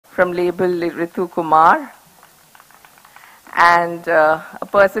from label Ritu Kumar, and a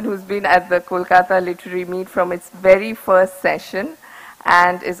person who's been at the Kolkata Literary Meet from its very first session,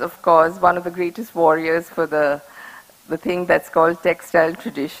 and is, of course, one of the greatest warriors for the thing that's called textile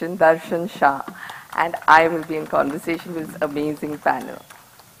tradition, Darshan Shah. And I will be in conversation with this amazing panel.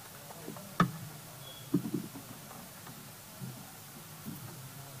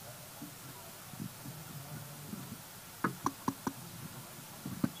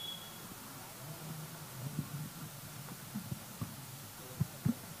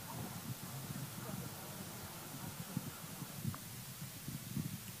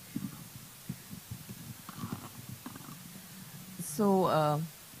 So,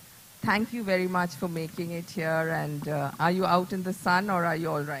 thank you very much for making it here. And are you out in the sun or are you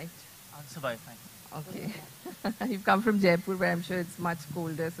all right? I'll survive, thank you. Okay. You've come from Jaipur, where I'm sure it's much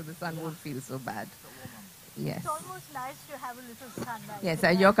colder, so the sun won't feel so bad. Yes. It's almost nice to have a little sun.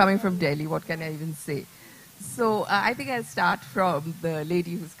 Yes, you're coming from Delhi. What can I even say? So I think I'll start from the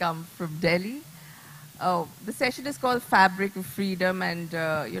lady who's come from Delhi. The session is called Fabric of Freedom, and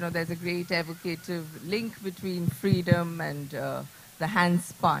there's a great evocative link between freedom and the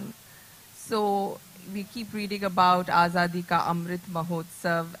hand-spun. So we keep reading about Azadi Ka Amrit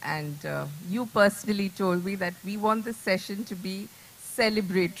Mahotsav, and you personally told me that we want this session to be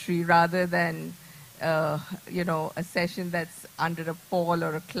celebratory rather than, a session that's under a pall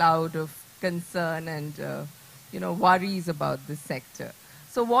or a cloud of concern and, worries about this sector.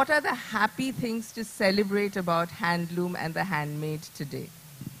 So what are the happy things to celebrate about handloom and the handmade today?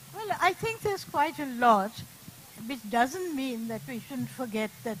 Well, I think there's quite a lot, which doesn't mean that we shouldn't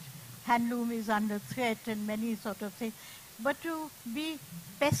forget that handloom is under threat and many sort of things. But to be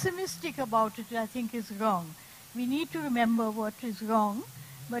pessimistic about it, I think, is wrong. We need to remember what is wrong,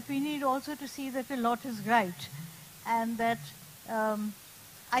 but we need also to see that a lot is right. And that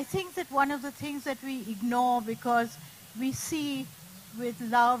I think that one of the things that we ignore because we see with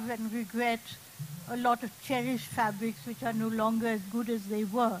love and regret a lot of cherished fabrics which are no longer as good as they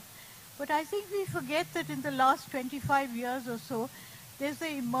were. But I think we forget that in the last 25 years or so, there's the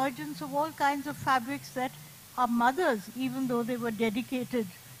emergence of all kinds of fabrics that our mothers, even though they were dedicated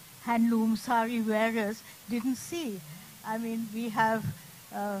handloom sari wearers, didn't see. I mean, we have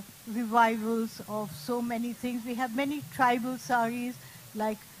revivals of so many things. We have many tribal saris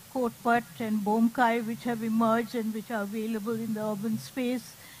like Kotpat and Bomkai, which have emerged and which are available in the urban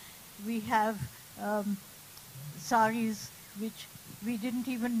space. We have saris which we didn't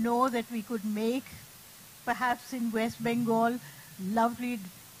even know that we could make. Perhaps in West Bengal, lovely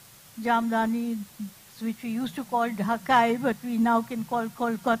jamdani, which we used to call Dhakai, but we now can call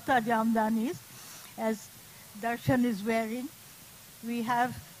Kolkata jamdanis, as Darshan is wearing. We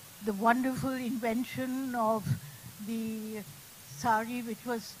have the wonderful invention of the sari, which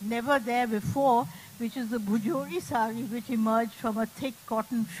was never there before, which is the Bujori sari, which emerged from a thick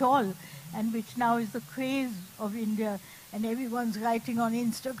cotton shawl, and which now is the craze of India. And everyone's writing on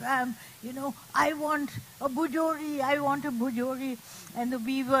Instagram, I want a Bujori, I want a Bujori. And the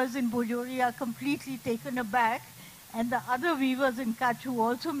weavers in Bujori are completely taken aback. And the other weavers in Kutch who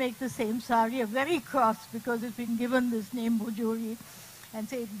also make the same sari are very cross because it's been given this name Bujori, and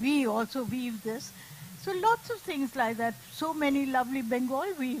say, we also weave this. So lots of things like that. So many lovely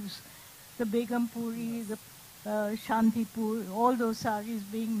Bengal weaves. The Begumpuri, the Shantipur, all those saris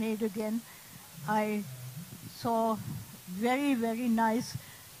being made again. I saw very, very nice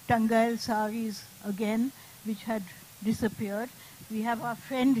Tangail saris again, which had disappeared. We have our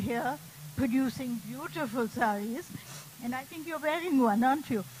friend here producing beautiful saris. And I think you're wearing one, aren't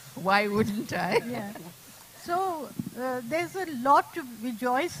you? Why wouldn't I? Yeah. So there's a lot to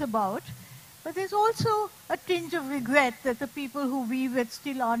rejoice about. But there's also a tinge of regret that the people who weave it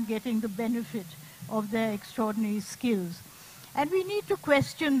still aren't getting the benefit of their extraordinary skills. And we need to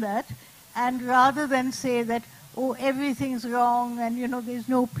question that, and rather than say that, oh, everything's wrong and, there's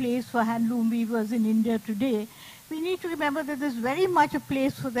no place for handloom weavers in India today, we need to remember that there's very much a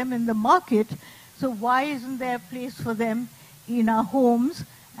place for them in the market. So why isn't there a place for them in our homes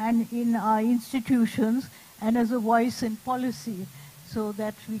and in our institutions and as a voice in policy, so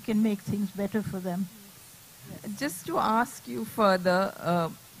that we can make things better for them? Just to ask you further,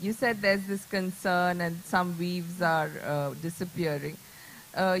 you said there's this concern and some weaves are disappearing.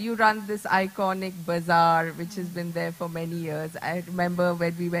 You run this iconic bazaar, which has been there for many years. I remember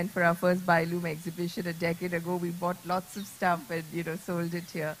when we went for our first Bailoom exhibition a decade ago, we bought lots of stuff and, sold it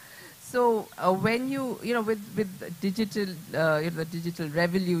here. So when with digital, the digital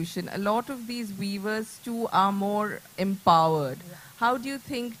revolution, a lot of these weavers too are more empowered. How do you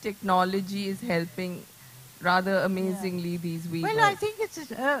think technology is helping rather amazingly, these weavers? Well, I think it's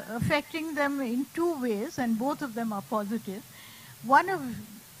affecting them in two ways, and both of them are positive. One of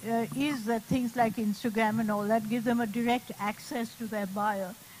is that things like Instagram and all that give them a direct access to their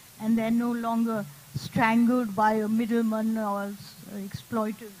buyer, and they're no longer strangled by a middleman or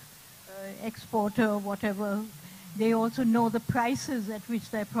exploitive exporter or whatever. They also know the prices at which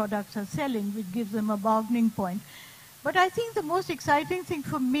their products are selling, which gives them a bargaining point. But I think the most exciting thing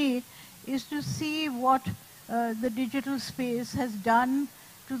for me is to see what the digital space has done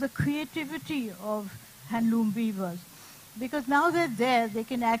to the creativity of handloom weavers. Because now they're there, they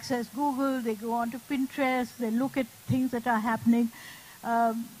can access Google, they go on to Pinterest, they look at things that are happening.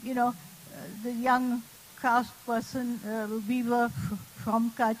 The young craft person, weaver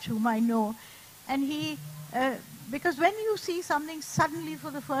from Kutch, whom I know, and he, because when you see something suddenly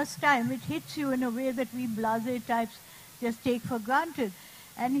for the first time, it hits you in a way that we blasé types just take for granted.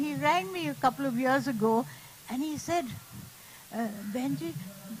 And he rang me a couple of years ago, and he said, Benji,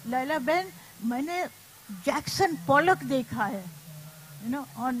 Laila Ben, मैंने Jackson Pollock देखा है,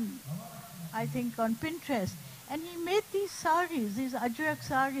 I think on Pinterest. And he made these saris, these ajrak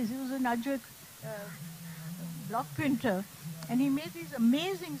saris. He was an ajrak block printer. And he made these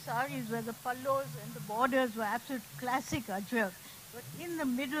amazing saris where the pallos and the borders were absolute classic ajrak. But in the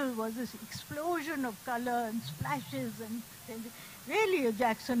middle was this explosion of color and splashes and really a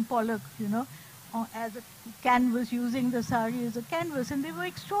Jackson Pollock, as a canvas, using the sari as a canvas. And they were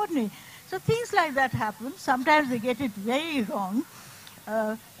extraordinary. So things like that happen. Sometimes they get it very wrong.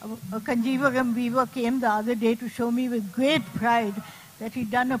 A Kanjivaram weaver came the other day to show me with great pride that he'd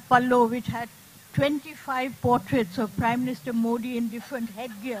done a pallo which had 25 portraits of Prime Minister Modi in different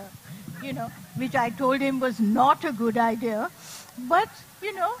headgear, which I told him was not a good idea. But,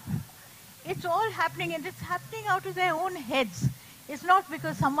 it's all happening, and it's happening out of their own heads. It's not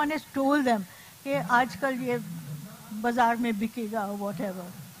because someone has told them, hey, aajkal ye bazaar mein bikega or whatever.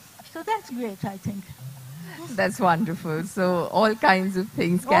 So that's great, I think. That's wonderful. So all kinds of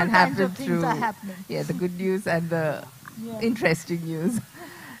things can happen through the good news and the interesting news.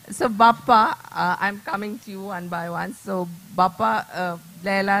 So Bappa, I'm coming to you one by one. So Bappa,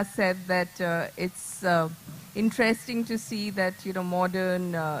 Laila said that it's interesting to see that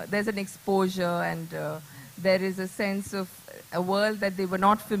modern there's an exposure and there is a sense of a world that they were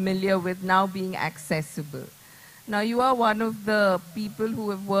not familiar with now being accessible. Now, you are one of the people who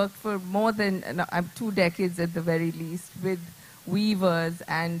have worked for more than 2 decades at the very least with weavers,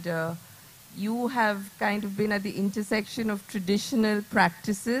 and you have kind of been at the intersection of traditional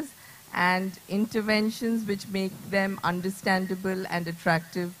practices and interventions which make them understandable and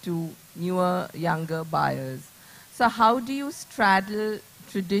attractive to newer, younger buyers. So how do you straddle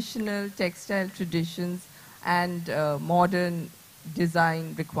traditional textile traditions and modern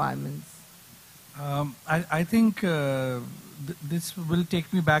design requirements? I think this will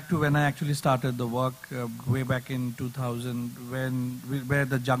take me back to when I actually started the work way back in 2000, where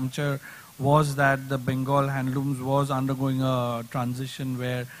the juncture was that the Bengal handlooms was undergoing a transition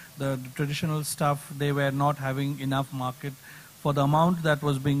where the traditional stuff, they were not having enough market for the amount that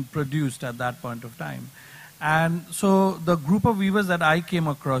was being produced at that point of time. And so the group of weavers that I came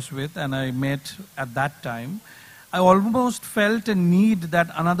across with and I met at that time, I almost felt a need that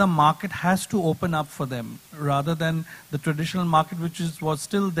another market has to open up for them rather than the traditional market which was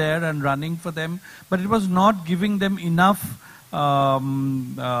still there and running for them, but it was not giving them enough,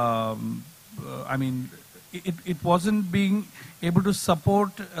 it wasn't being able to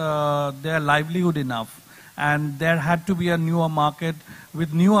support their livelihood enough. And there had to be a newer market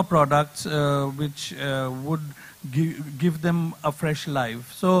with newer products which would give them a fresh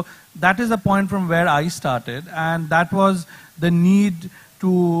life. So that is the point from where I started, and that was the need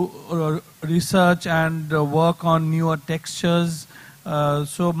to research and work on newer textures.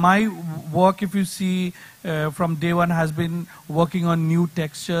 So my work, if you see, from day one has been working on new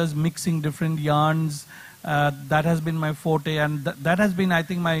textures, mixing different yarns. That has been my forte, and that has been, I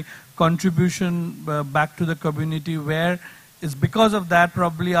think, my contribution back to the community, where it's because of that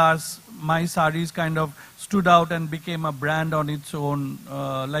probably my saris kind of stood out and became a brand on its own.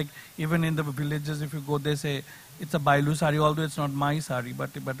 Like even in the villages, if you go, they say it's a Bailu sari, although it's not my sari, but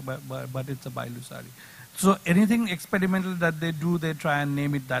it's a Bailu sari. So anything experimental that they do, they try and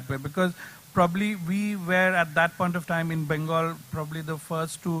name it that way, because probably we were at that point of time in Bengal probably the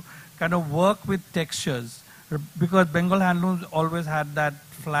first to kind of work with textures, because Bengal handlooms always had that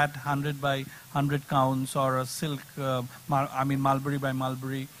flat 100 by 100 counts or a silk, mulberry by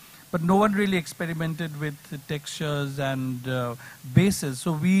mulberry. But no one really experimented with textures and bases.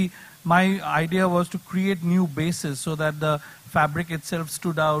 So my idea was to create new bases so that the fabric itself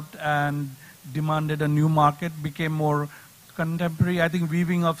stood out and demanded a new market, became more contemporary. I think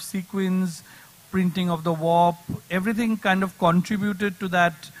weaving of sequins, printing of the warp, everything kind of contributed to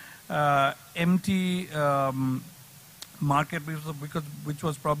that empty market which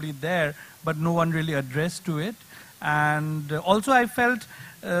was probably there, but no one really addressed to it. And also I felt,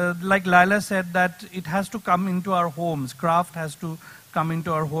 like Laila said, that it has to come into our homes. Craft has to come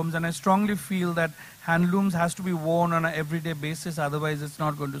into our homes, and I strongly feel that handlooms has to be worn on an everyday basis, otherwise it's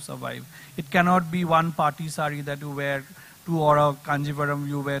not going to survive. It cannot be one party sari that you wear to, or a kanjivaram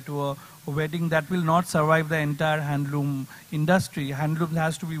you wear to a wedding. That will not survive the entire handloom industry. Handloom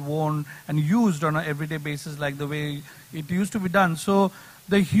has to be worn and used on an everyday basis like the way it used to be done. So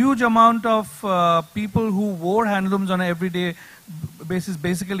the huge amount of people who wore handlooms on an everyday basis,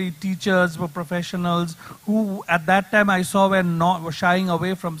 basically teachers, were professionals who at that time I saw were shying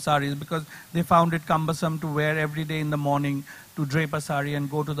away from saris because they found it cumbersome to wear every day in the morning, to drape a sari and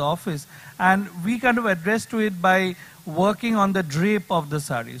go to the office. And we kind of addressed to it by working on the drape of the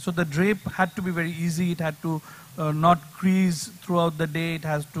sari. So the drape had to be very easy. It had to not crease throughout the day. It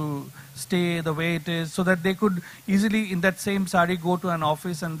has to stay the way it is, so that they could easily in that same sari go to an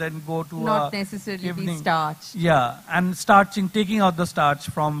office and then go to not necessarily evening. Be starched. Yeah, and starching, taking out the starch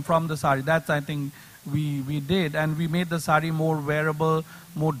from the sari. That's, I think, we did, and we made the sari more wearable,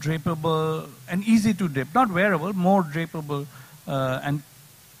 more drapeable, and easy to drape. Not wearable, more drapeable, and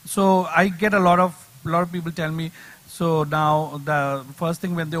so I get a lot of people tell me. So now the first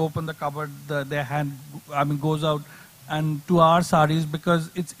thing when they open the cupboard, their hand, goes out and to our saris because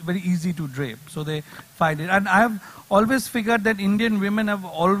it's very easy to drape. So they find it. And I've always figured that Indian women have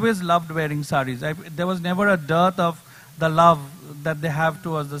always loved wearing saris. There was never a dearth of the love that they have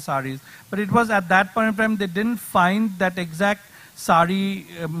towards the saris. But it was at that point in time they didn't find that exact sari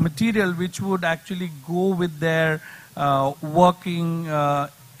material which would actually go with their working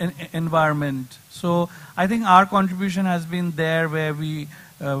environment. So I think our contribution has been there where we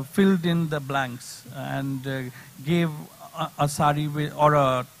filled in the blanks and gave a sari or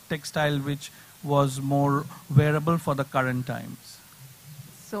a textile which was more wearable for the current times.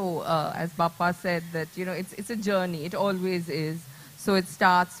 So as Bappa said that, it's a journey. It always is. So it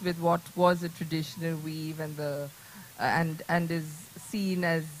starts with what was a traditional weave and is seen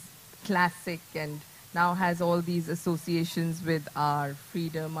as classic and now has all these associations with our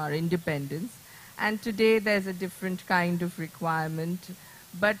freedom, our independence. And today there's a different kind of requirement.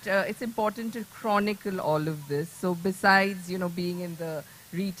 But it's important to chronicle all of this. So besides, being in the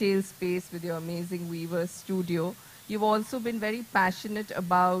retail space with your amazing weaver studio, you've also been very passionate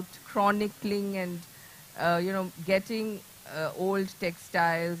about chronicling and, getting old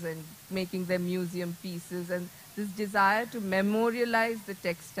textiles and making them museum pieces. And this desire to memorialize the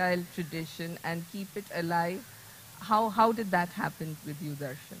textile tradition and keep it alive, how did that happen with you,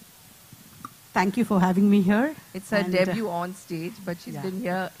 Darshan? Thank you for having me here. It's her debut on stage, but she's been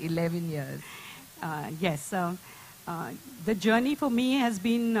here 11 years. Yes. The journey for me has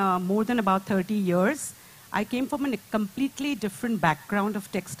been more than about 30 years. I came from a completely different background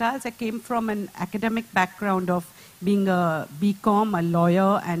of textiles. I came from an academic background of being a BCom, a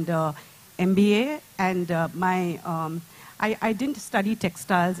lawyer, and a MBA. And I didn't study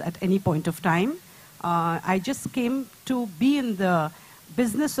textiles at any point of time. I just came to be in the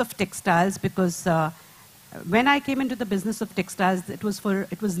business of textiles because when I came into the business of textiles, it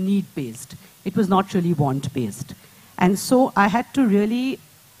was need-based. It was not really want-based. And so I had to really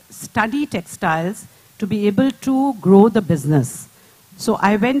study textiles to be able to grow the business. So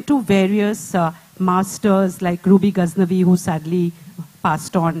I went to various masters like Ruby Ghaznavi, who sadly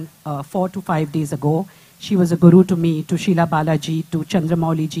passed on 4 to 5 days ago. She was a guru to me, to Sheila Balaji, to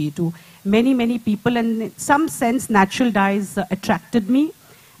Chandramouli ji, to many, many people. And in some sense, natural dyes attracted me.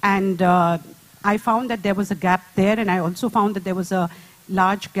 And I found that there was a gap there. And I also found that there was a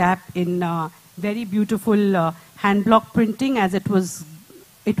large gap in very beautiful hand block printing as it was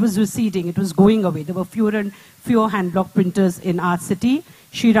receding. It was going away. There were fewer and fewer hand block printers in our city.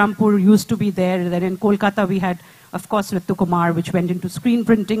 Shrierampur used to be there. Then in Kolkata, we had, of course, Ritu Kumar, which went into screen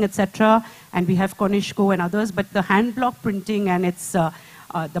printing, etc. And we have Konishko and others. But the hand block printing and its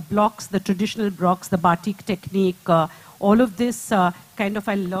the blocks, the traditional blocks, the batik technique, all of this kind of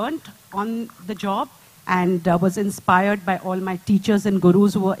I learned on the job and was inspired by all my teachers and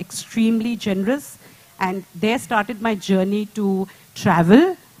gurus who were extremely generous. And there started my journey to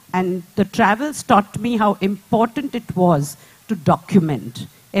travel. And the travels taught me how important it was to document.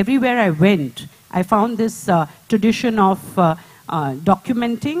 Everywhere I went, I found this tradition of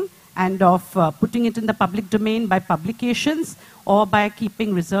documenting and of putting it in the public domain by publications or by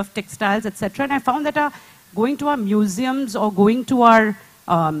keeping reserved textiles, etc. And I found that going to our museums or going to our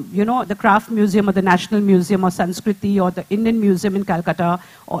the Craft Museum or the National Museum or Sanskriti or the Indian Museum in Calcutta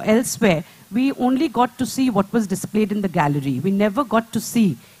or elsewhere, we only got to see what was displayed in the gallery. We never got to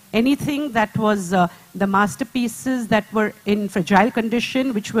see anything that was the masterpieces that were in fragile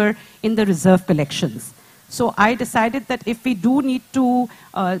condition, which were in the reserve collections. So I decided that if we do need to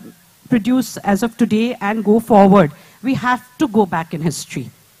produce as of today and go forward, we have to go back in history.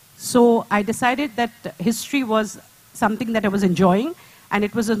 So I decided that history was something that I was enjoying, and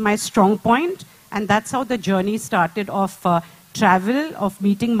it was my strong point, and that's how the journey started of travel, of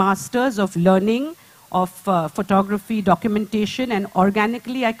meeting masters, of learning, of photography, documentation, and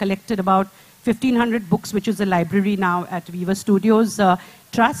organically I collected about 1,500 books, which is a library now at Viva Studios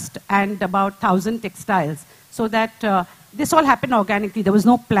Trust, and about 1,000 textiles. So that this all happened organically. There was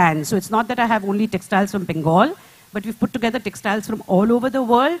no plan. So it's not that I have only textiles from Bengal, but we've put together textiles from all over the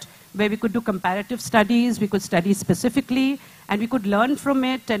world, where we could do comparative studies, we could study specifically, and we could learn from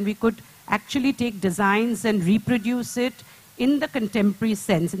it, and we could actually take designs and reproduce it in the contemporary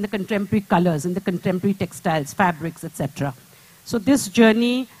sense, in the contemporary colors, in the contemporary textiles, fabrics, etc. So this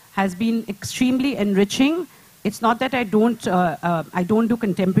journey has been extremely enriching. It's not that I don't do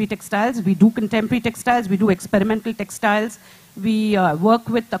contemporary textiles. We do contemporary textiles. We do experimental textiles. We work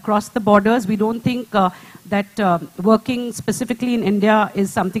with across the borders. We don't think that working specifically in India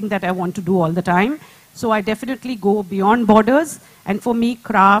is something that I want to do all the time. So I definitely go beyond borders. And for me,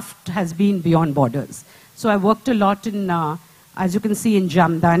 craft has been beyond borders. So I worked a lot in, as you can see, in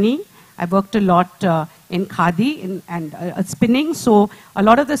Jamdani. I worked a lot in khadi and spinning. So a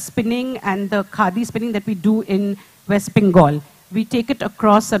lot of the spinning and the khadi spinning that we do in West Bengal, we take it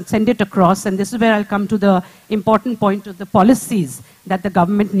across and send it across. And this is where I'll come to the important point of the policies that the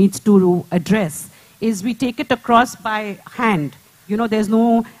government needs to address, is we take it across by hand. You know, there's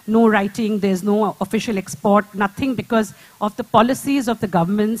no writing, there's no official export, nothing, because of the policies of the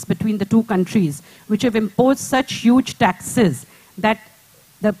governments between the two countries, which have imposed such huge taxes that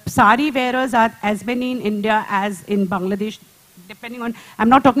the sari wearers are as many in India as in Bangladesh, depending on, I'm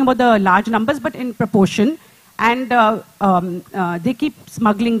not talking about the large numbers, but in proportion. And they keep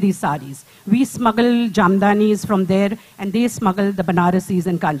smuggling these saris. We smuggle Jamdanis from there, and they smuggle the Banarasis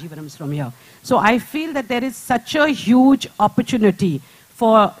and Kanjivarams from here. So I feel that there is such a huge opportunity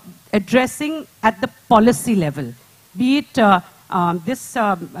for addressing at the policy level, be it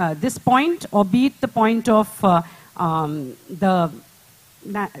this point, or be it the point of the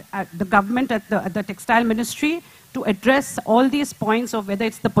government at the textile ministry, to address all these points of whether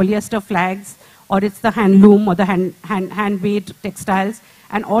it's the polyester flags, or it's the handloom, or the handmade textiles,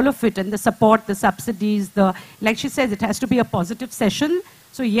 and all of it, and the support, the subsidies, like she says, it has to be a positive session.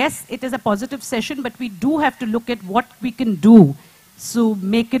 So yes, it is a positive session, but we do have to look at what we can do to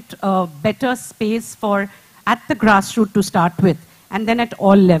make it a better space for, at the grassroots to start with, and then at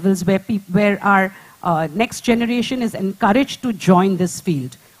all levels, where our next generation is encouraged to join this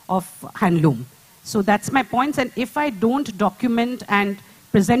field of handloom. So that's my points, and if I don't document and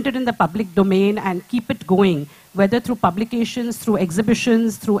present it in the public domain and keep it going, whether through publications, through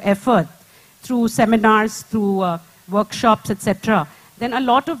exhibitions, through effort, through seminars, through workshops, etc., then a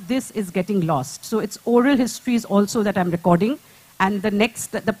lot of this is getting lost. So it's oral histories also that I'm recording. And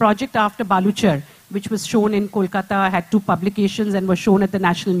the project after Baluchar, which was shown in Kolkata, had 2 publications and was shown at the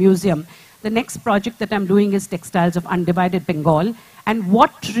National Museum. The next project that I'm doing is Textiles of Undivided Bengal, and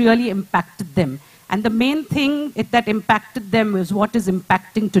what really impacted them. And the main thing that impacted them is what is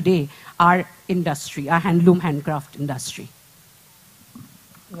impacting today our industry, our handloom, handcraft industry.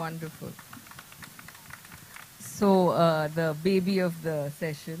 Wonderful. So the baby of the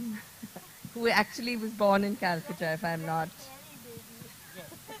session, who actually was born in Calcutta, if I'm not...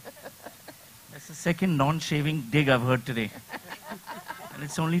 That's the second non-shaving dig I've heard today. And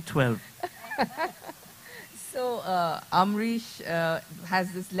it's only 12. So Amrish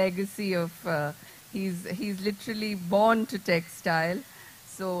has this legacy of... He's literally born to textile.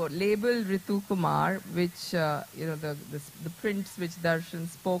 So label Ritu Kumar, which the prints which Darshan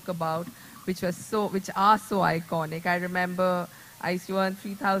spoke about, which are so iconic. I remember I used to earn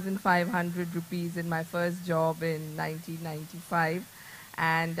 3,500 rupees in my first job in 1995,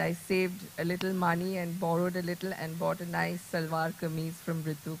 and I saved a little money and borrowed a little and bought a nice salwar kameez from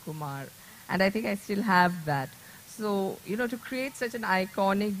Ritu Kumar, and I think I still have that. So, to create such an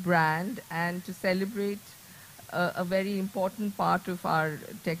iconic brand and to celebrate a very important part of our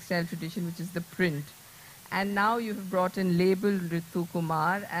textile tradition, which is the print. And now you have brought in label Ritu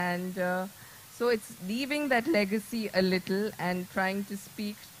Kumar, and so it's leaving that legacy a little and trying to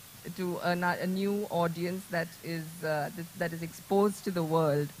speak to a new audience that is exposed to the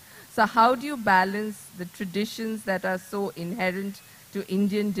world. So how do you balance the traditions that are so inherent to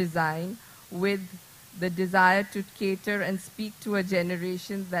Indian design with the desire to cater and speak to a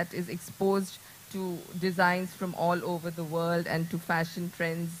generation that is exposed to designs from all over the world and to fashion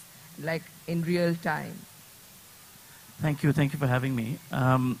trends like in real time? Thank you for having me.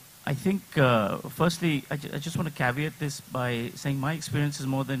 I think, firstly, I just want to caveat this by saying my experience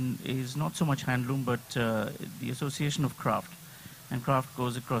is not so much handloom, but the association of craft. And craft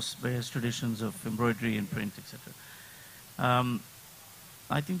goes across various traditions of embroidery and print, etc.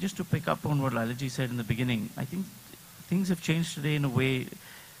 I think just to pick up on what Laila ji said in the beginning, I think things have changed today in a way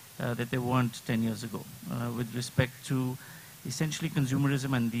that they weren't 10 years ago with respect to essentially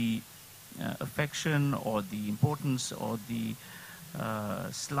consumerism and the affection or the importance or the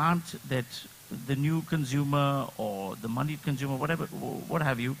slant that the new consumer or the moneyed consumer, whatever, what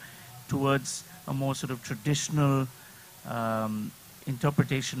have you, towards a more sort of traditional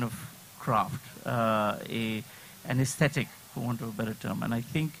interpretation of craft, an aesthetic, for want of a better term. And I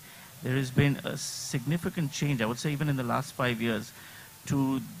think there has been a significant change, I would say even in the last 5 years,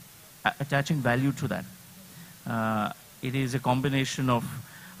 to attaching value to that. It is a combination of,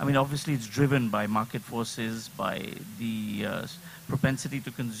 I mean, obviously it's driven by market forces, by the propensity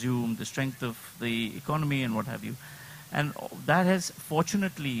to consume, the strength of the economy and what have you. And that has,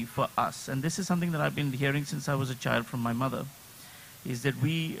 fortunately for us, and this is something that I've been hearing since I was a child from my mother, is that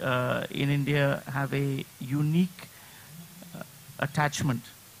we in India have a unique attachment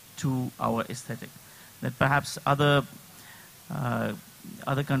to our aesthetic that perhaps other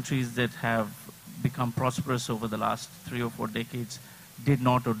countries that have become prosperous over the last 3 or 4 decades did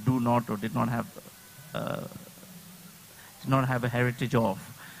not or do not or did not have a heritage of.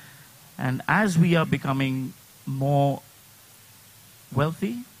 And as we are becoming more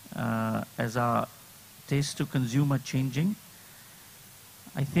wealthy, as our tastes to consume are changing,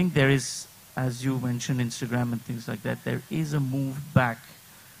 I think there is, as you mentioned, Instagram and things like that, there is a move back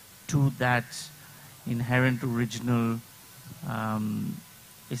to that inherent original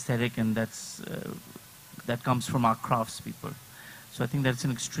aesthetic, and that comes from our craftspeople. So I think that's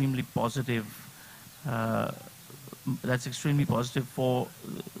an extremely positive. That's extremely positive for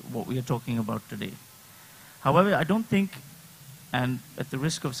what we are talking about today. However, I don't think, and at the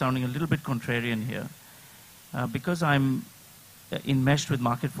risk of sounding a little bit contrarian here, because I'm enmeshed with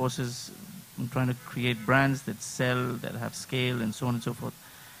market forces, I'm trying to create brands that sell, that have scale, and so on and so forth.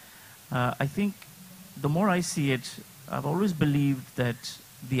 I think the more I see it, I've always believed that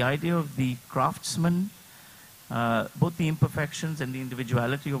the idea of the craftsman, both the imperfections and the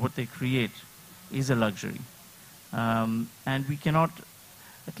individuality of what they create, is a luxury. And we cannot,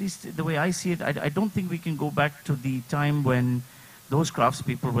 at least the way I see it, I don't think we can go back to the time when those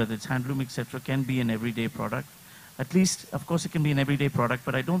craftspeople, whether it's handloom, etc., can be an everyday product. At least, of course, it can be an everyday product,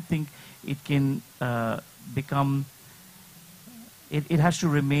 but I don't think it can become, it has to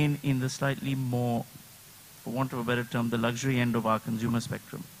remain in the slightly more, for want of a better term, the luxury end of our consumer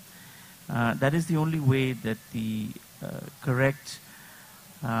spectrum. That is the only way that the correct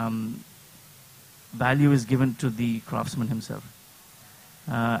value is given to the craftsman himself.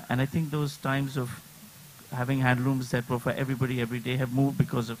 And I think those times of having handlooms that were for everybody every day have moved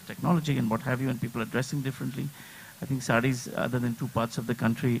because of technology and what have you, and people are dressing differently. I think saris, other than 2 parts of the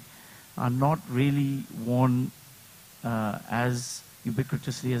country, are not really worn as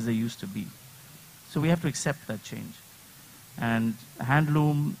ubiquitously as they used to be. So we have to accept that change. And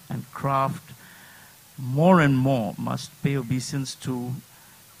handloom and craft, more and more, must pay obeisance to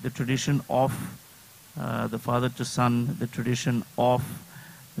the tradition of the father to son, the tradition of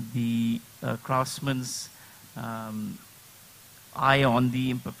the craftsman's eye on the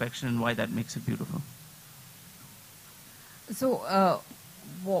imperfection and why that makes it beautiful. So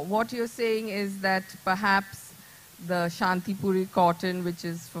what you're saying is that perhaps the Shantipuri cotton, which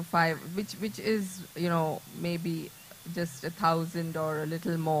is for which is, you know, maybe just 1,000 or a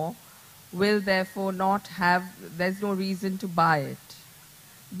little more, will therefore not have, there's no reason to buy it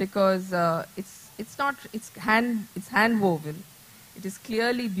because it's hand woven, it is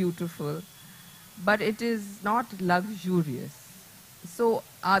clearly beautiful, but it is not luxurious. So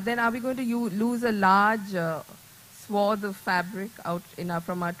then are we going to lose a large swath of fabric out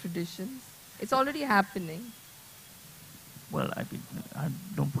from our traditions? It's already happening. Well, I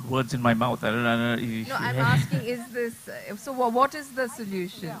don't put words in my mouth. I don't know. No, I'm asking, is this, so what is the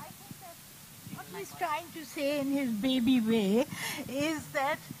solution? Yeah. What he's trying to say in his baby way is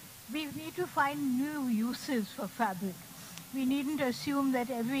that we need to find new uses for fabric. We needn't assume that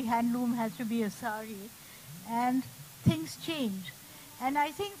every handloom has to be a sari, and things change. And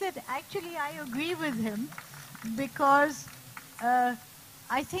I think that actually I agree with him because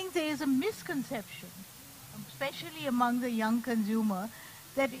I think there is a misconception, especially among the young consumer,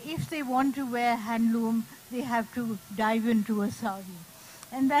 that if they want to wear handloom, they have to dive into a sari.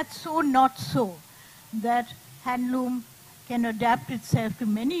 And that's so not so, that handloom can adapt itself to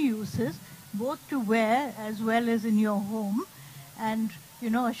many uses, both to wear as well as in your home. And, you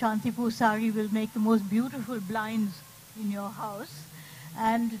know, a Shantipur sari will make the most beautiful blinds in your house.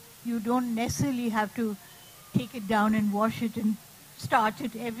 And you don't necessarily have to take it down and wash it and start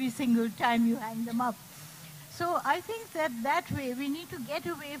it every single time you hang them up. So I think that way we need to get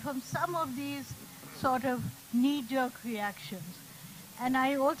away from some of these sort of knee-jerk reactions. And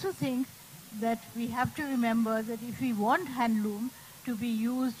I also think that we have to remember that if we want handloom to be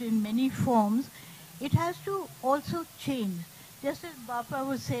used in many forms, it has to also change. Just as Bappa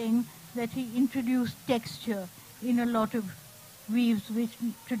was saying that he introduced texture in a lot of weaves which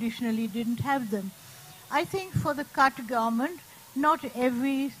traditionally didn't have them. I think for the cut garment, not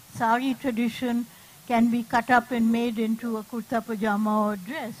every sari tradition can be cut up and made into a kurta pajama or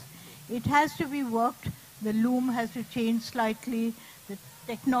dress. It has to be worked. The loom has to change slightly. The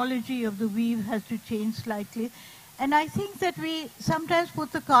technology of the weave has to change slightly. And I think that we sometimes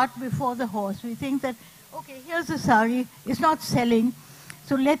put the cart before the horse. We think that, okay, here's the sari. It's not selling,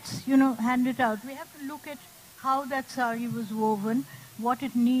 so let's, hand it out. We have to look at how that sari was woven, what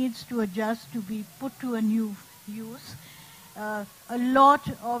it needs to adjust to be put to a new use. A lot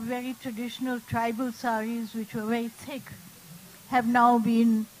of very traditional tribal saris, which were very thick, have now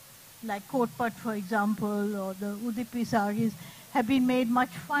been, like Kotpat, for example, or the Udupi saris, have been made much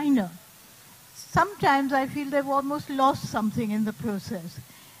finer. Sometimes I feel they've almost lost something in the process.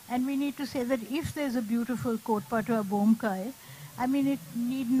 And we need to say that if there's a beautiful Kotpat or a Bomkai, I mean, it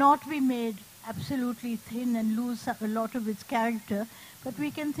need not be made absolutely thin and lose a lot of its character, but we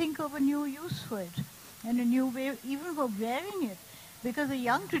can think of a new use for it and a new way even for wearing it. Because the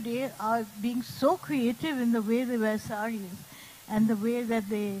young today are being so creative in the way they wear saris and the way that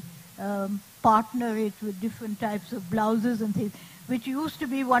they partner it with different types of blouses and things, which used to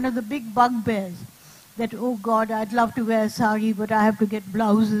be one of the big bugbears, that, oh God, I'd love to wear a sari, but I have to get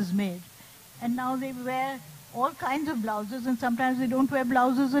blouses made. And now they wear all kinds of blouses, and sometimes they don't wear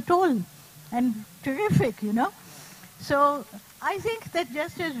blouses at all. And terrific, So I think that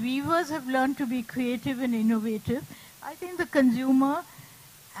just as weavers have learned to be creative and innovative, I think the consumer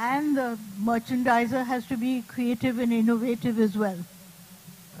and the merchandiser has to be creative and innovative as well.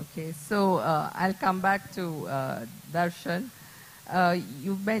 Okay, so I'll come back to Darshan.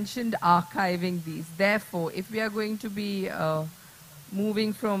 You mentioned archiving these. Therefore, if we are going to be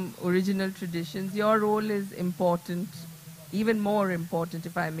moving from original traditions, your role is important, even more important,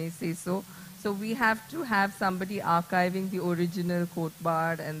 if I may say so. So we have to have somebody archiving the original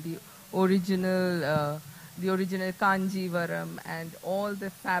Kotbad and the original Kanjivaram and all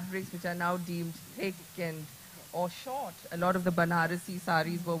the fabrics which are now deemed thick and or short. A lot of the Banarasi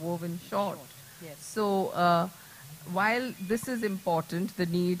saris were woven short. Yes. So while this is important, the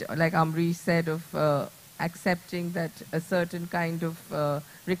need, like Amrish said, of accepting that a certain kind of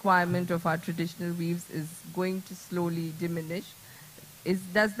requirement of our traditional weaves is going to slowly diminish,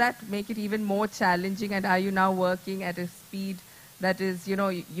 does that make it even more challenging? And are you now working at a speed that is,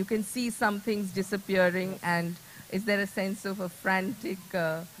 you can see some things disappearing, and is there a sense of a frantic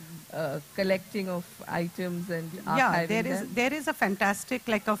collecting of items and archiving them? There is a fantastic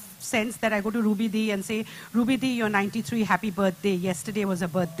sense that I go to Ruby Dee and say, Ruby Dee, you're 93, happy birthday. Yesterday was a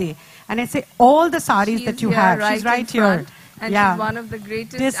birthday. And I say, all the saris that you have, she's right here. And she's one of the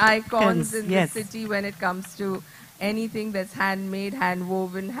greatest icons in the city when it comes to anything that's handmade,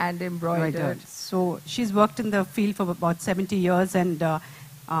 hand-woven, hand-embroidered. So she's worked in the field for about 70 years, and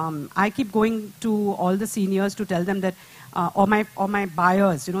I keep going to all the seniors to tell them that, or my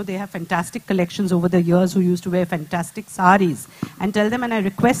buyers, they have fantastic collections over the years who used to wear fantastic saris, and tell them, and I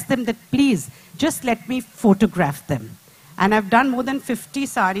request them that please, just let me photograph them. And I've done more than 50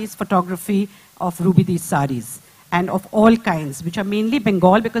 saris photography of Ruby Dee's saris, and of all kinds, which are mainly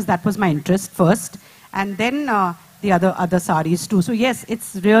Bengal, because that was my interest first, and then the other saris too. So yes,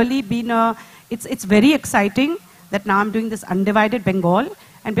 it's really been it's very exciting that now I'm doing this undivided Bengal.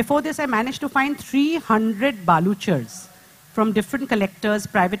 And before this, I managed to find 300 baluchars from different collectors,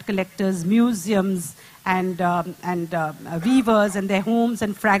 private collectors, museums, and weavers and their homes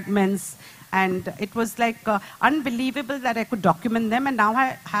and fragments. And it was unbelievable that I could document them. And now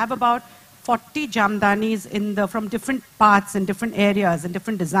I have about 40 jamdanis from different parts and different areas and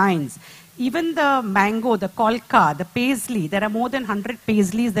different designs. Even the mango, the kolka, the paisley, there are more than 100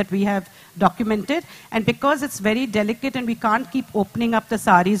 paisleys that we have documented. And because it's very delicate and we can't keep opening up the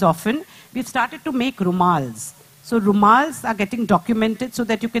saris often, we've started to make rumals. So rumals are getting documented so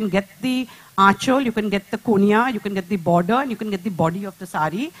that you can get the aanchal, you can get the konya, you can get the border, and you can get the body of the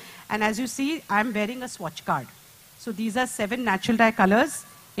sari. And as you see, I'm wearing a swatch card. So these are 7 natural dye colors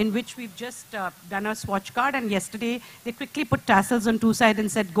in which we've just done a swatch card. And yesterday, they quickly put tassels on 2 sides and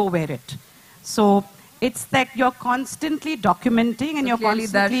said, go wear it. So it's like you're constantly documenting and so you're clearly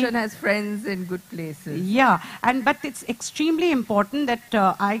constantly... Darshan has friends in good places. Yeah, but it's extremely important that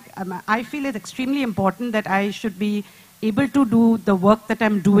I feel it's extremely important that I should be able to do the work that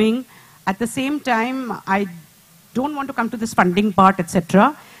I'm doing. At the same time, I don't want to come to this funding part,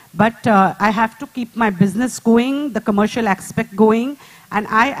 etc. But I have to keep my business going, the commercial aspect going, and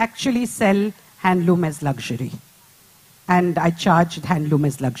I actually sell handloom as luxury. And I charge handloom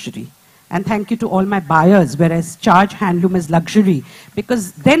as luxury. And thank you to all my buyers, whereas charge handloom as luxury,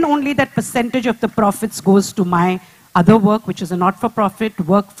 because then only that percentage of the profits goes to my other work, which is a not-for-profit,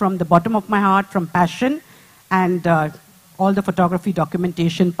 work from the bottom of my heart, from passion, and all the photography,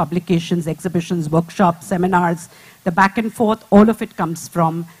 documentation, publications, exhibitions, workshops, seminars, the back and forth, all of it comes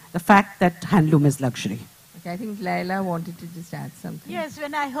from the fact that handloom is luxury. Okay, I think Laila wanted to just add something. Yes,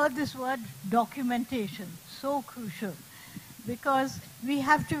 when I heard this word documentation, so crucial. Because we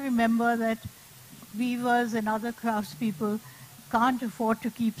have to remember that weavers and other craftspeople can't afford to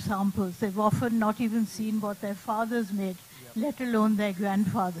keep samples. They've often not even seen what their fathers made, let alone their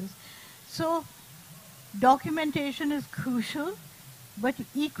grandfathers. So documentation is crucial, but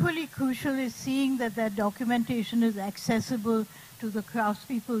equally crucial is seeing that that documentation is accessible to the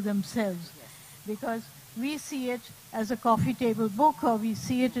craftspeople themselves. Because we see it as a coffee table book or we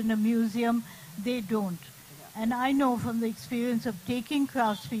see it in a museum, they don't. And I know from the experience of taking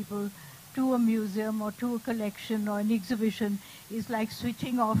craftspeople to a museum or to a collection or an exhibition is like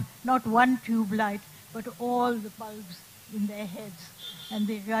switching off not one tube light, but all the bulbs in their heads. And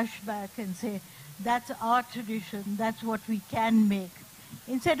they rush back and say, that's our tradition, that's what we can make.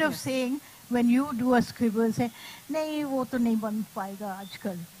 Instead of saying, when you do a scribble, say, nahi, wo to nahi ban paega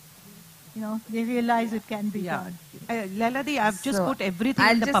aajkal. You know, they realize it can be done. Laila Di, I've just put everything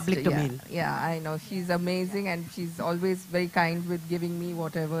in the public domain. Yeah, I know. She's amazing and she's always very kind with giving me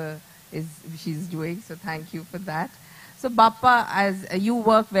whatever she's doing. So thank you for that. So Bappa, as you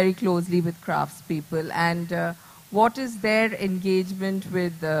work very closely with craftspeople, and what is their engagement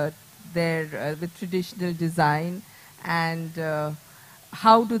with with traditional design, and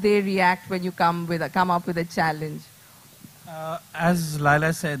how do they react when you come up with a challenge? As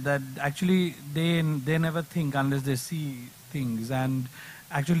Laila said, that actually they never think unless they see things, and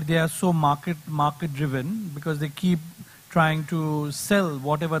actually they are so market driven because they keep trying to sell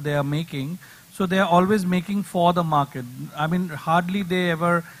whatever they are making. So they are always making for the market. I mean, hardly they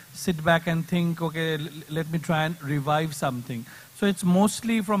ever sit back and think, okay, let me try and revive something. So it's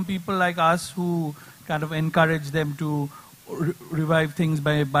mostly from people like us who kind of encourage them to revive things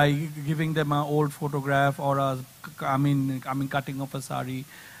by giving them an old photograph or cutting of a sari,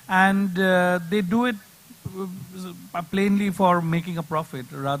 and they do it plainly for making a profit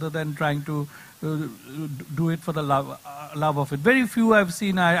rather than trying to do it for the love of it. Very few I've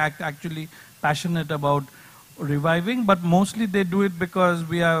seen are actually passionate about reviving, but mostly they do it because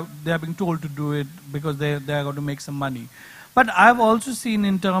they are being told to do it because they are going to make some money. But I've also seen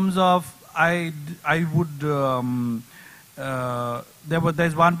in terms of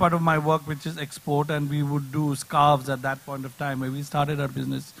there's one part of my work which is export, and we would do scarves at that point of time where we started our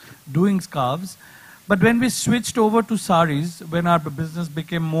business doing scarves. But when we switched over to saris, when our business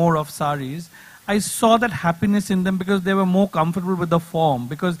became more of saris, I saw that happiness in them because they were more comfortable with the form,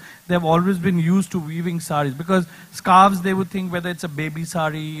 because they've always been used to weaving saris. Because scarves, they would think whether it's a baby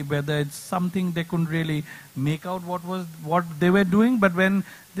sari, whether it's something, they couldn't really make out what they were doing. But when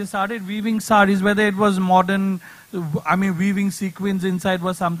they started weaving saris, whether it was modern, weaving sequins inside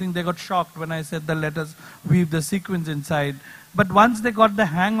was something, they got shocked when I said let us weave the sequins inside. But once they got the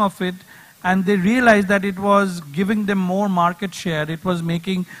hang of it, and they realized that it was giving them more market share, it was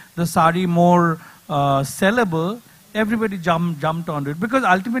making the sari more sellable, everybody jumped on it. Because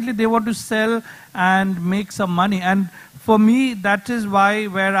ultimately they want to sell and make some money. And for me, that is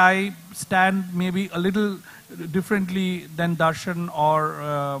where I stand maybe a little differently than Darshan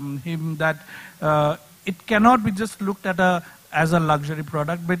or him, that it cannot be just looked at as a luxury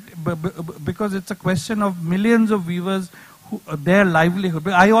product, but because it's a question of millions of weavers, their livelihood.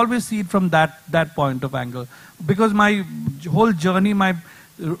 I always see it from that point of angle, because my whole journey, my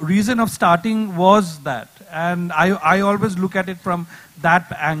reason of starting was that, and I always look at it from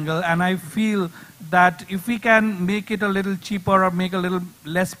that angle, and I feel that if we can make it a little cheaper or make a little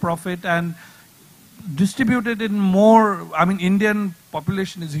less profit and distribute it in more, Indian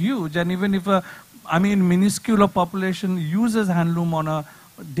population is huge, and even if a I mean, minuscule population uses handloom on a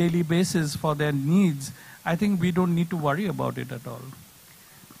daily basis for their needs, I think we don't need to worry about it at all.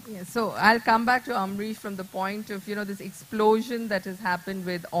 Yeah, so I'll come back to Amrish from the point of, this explosion that has happened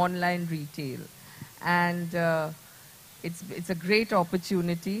with online retail. And it's a great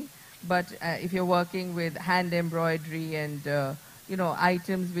opportunity, but if you're working with hand embroidery and,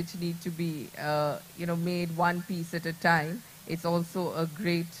 items which need to be, made one piece at a time, it's also a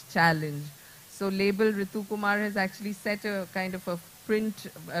great challenge. So Label Ritu Kumar has actually set a kind of a print,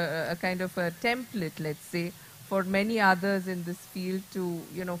 a kind of a template, let's say, for many others in this field to,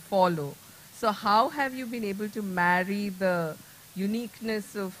 follow. So how have you been able to marry the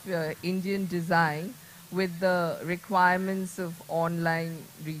uniqueness of Indian design with the requirements of online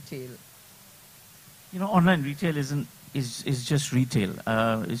retail? Online retail is just retail.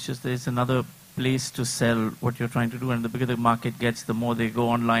 It's just there's another place to sell what you're trying to do, and the bigger the market gets, the more they go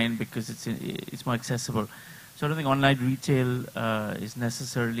online because it's more accessible. So I don't think online retail is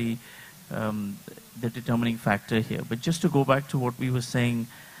necessarily the determining factor here. But just to go back to what we were saying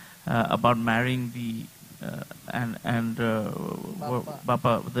about marrying the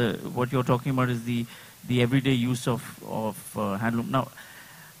Bappa, what you're talking about is the everyday use of handloom. Now,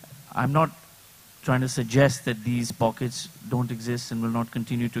 I'm not trying to suggest that these pockets don't exist and will not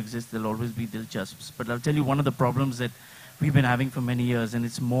continue to exist. There'll always be dilchasps. But I'll tell you one of the problems that we've been having for many years, and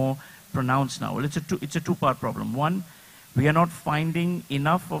it's more pronounced now. Well, it's a two-part problem. One, we are not finding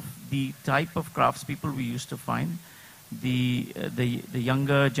enough of the type of craftspeople we used to find. The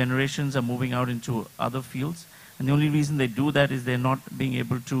younger generations are moving out into other fields, and the only reason they do that is they're not being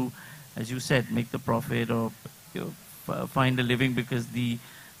able to, as you said, make the profit or find a living, because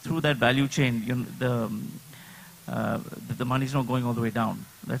through that value chain, the money's not going all the way down.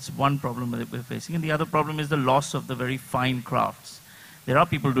 That's one problem that we're facing. And the other problem is the loss of the very fine crafts. There are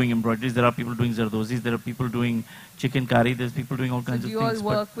people doing embroideries, there are people doing zardozis, there are people doing chicken curry, there's people doing all kinds of things. Do you all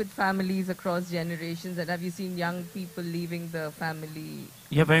work with families across generations, and have you seen young people leaving the family?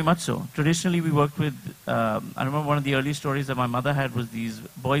 Yeah, very much so. Traditionally, we worked with, I remember one of the early stories that my mother had was these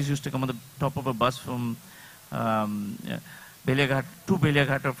boys used to come on the top of a bus from Beliaghat to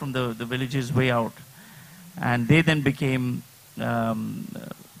Beliaghat, or from the villages way out. And they then became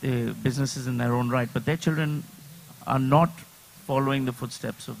the businesses in their own right. But their children are not following the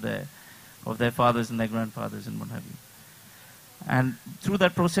footsteps of their fathers and their grandfathers and what have you. And through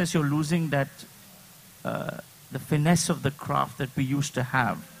that process, you're losing that the finesse of the craft that we used to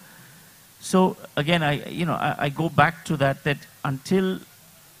have. So again, I go back to that until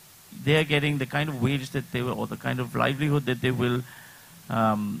they're getting the kind of wage that they will, or the kind of livelihood that they will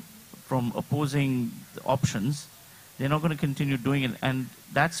from opposing options, they're not going to continue doing it. And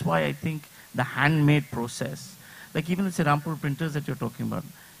that's why I think the handmade process, like even the Serampur printers that you're talking about,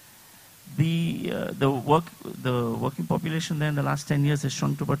 the working population there in the last 10 years has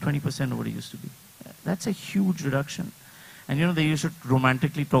shrunk to about 20% of what it used to be. That's a huge reduction. And they used to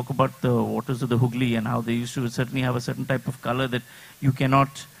romantically talk about the waters of the Hooghly and how they used to certainly have a certain type of color that you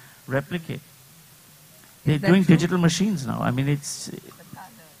cannot replicate. They're doing digital machines now. I mean, it's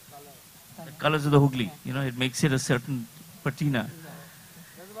the colors of the Hooghly. It makes it a certain patina.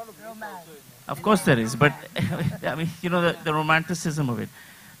 Of course there is, but I mean, the romanticism of it.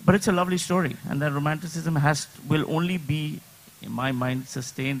 But it's a lovely story, and that romanticism will only be, in my mind,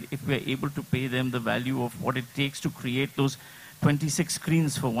 sustained if we are able to pay them the value of what it takes to create those 26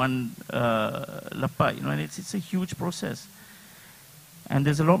 screens for one lappa. And it's a huge process. And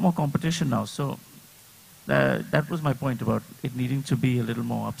there's a lot more competition now. So that was my point about it needing to be a little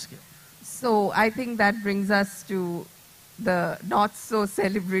more upscale. So I think that brings us to the not so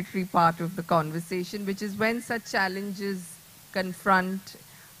celebratory part of the conversation, which is when such challenges confront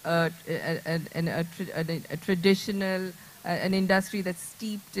a traditional, an industry that's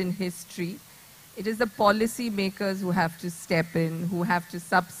steeped in history. It is the policy makers who have to step in, who have to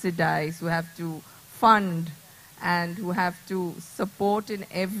subsidize, who have to fund, and who have to support in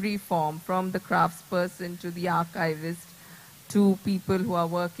every form, from the craftsperson to the archivist to people who are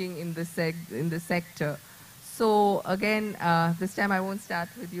working in the sector. So again, this time I won't start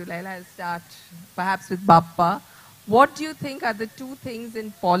with you, Laila. I'll start perhaps with Bappa. What do you think are the two things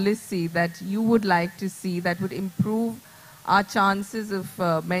in policy that you would like to see that would improve our chances of,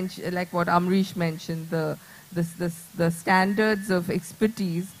 like what Amrish mentioned, the standards of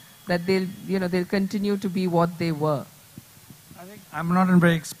expertise, that they'll continue to be what they were? I think I'm not a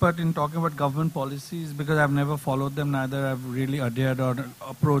very expert in talking about government policies because I've never followed them, neither I've really adhered or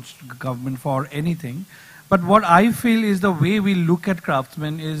approached government for anything. But what I feel is the way we look at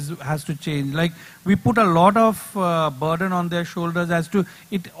craftsmen has to change. Like, we put a lot of burden on their shoulders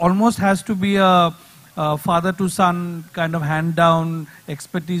it almost has to be a father to son kind of hand down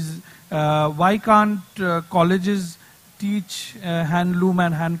expertise. Why can't colleges teach handloom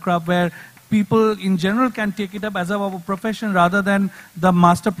and handcraft where people in general can take it up as a profession rather than the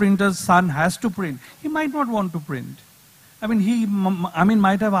master printer's son has to print? He might not want to print. I mean, he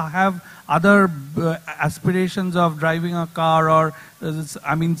might have other aspirations of driving a car or,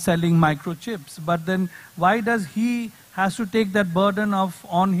 selling microchips. But then why does he has to take that burden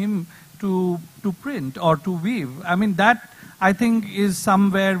on him to print or to weave? I mean, that I think is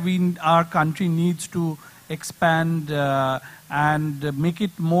somewhere our country needs to expand and make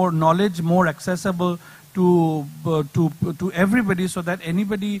it more knowledge, more accessible to everybody, so that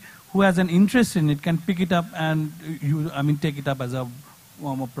anybody who has an interest in it can pick it up and take it up as a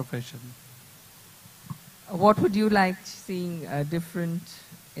profession. What would you like seeing different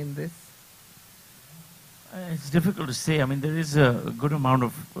in this? It's difficult to say. I mean, there is a good amount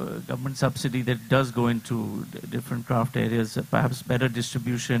of government subsidy that does go into different craft areas. Perhaps better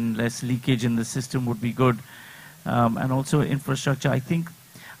distribution, less leakage in the system would be good. And also infrastructure. I think,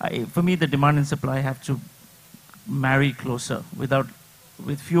 for me, the demand and supply have to marry closer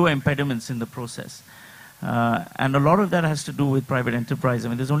with fewer impediments in the process. And a lot of that has to do with private enterprise. I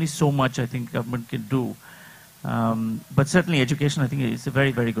mean, there's only so much I think government can do. But certainly education, I think, is a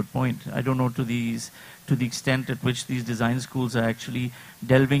very, very good point. I don't know to the extent at which these design schools are actually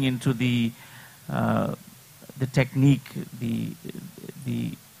delving into the technique, the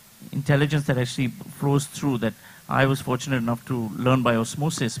intelligence that actually flows through that. I was fortunate enough to learn by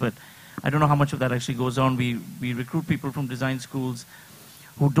osmosis, but I don't know how much of that actually goes on. We recruit people from design schools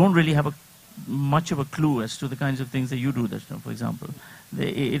who don't really have much of a clue as to the kinds of things that you do, for example.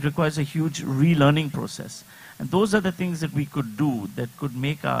 It requires a huge relearning process. And those are the things that we could do that could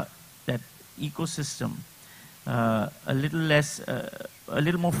make that ecosystem a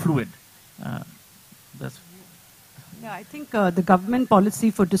little more fluid. Yeah, I think the government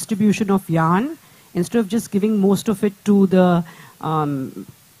policy for distribution of yarn, instead of just giving most of it to the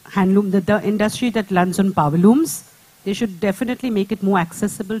handloom, the industry that runs on power looms, they should definitely make it more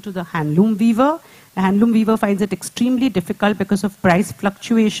accessible to the handloom weaver. The handloom weaver finds it extremely difficult because of price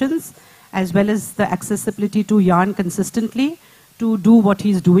fluctuations, as well as the accessibility to yarn consistently to do what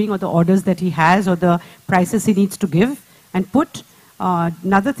he's doing, or the orders that he has, or the prices he needs to give and put.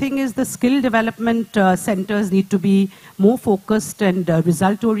 Another thing is the skill development centers need to be more focused and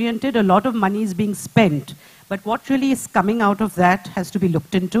result-oriented. A lot of money is being spent, but what really is coming out of that has to be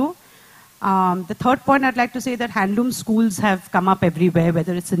looked into. The third point I'd like to say that handloom schools have come up everywhere,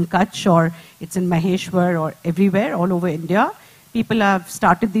 whether it's in Kutch or it's in Maheshwar or everywhere, all over India. People have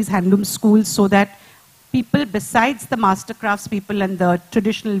started these handloom schools so that people besides the master crafts people and the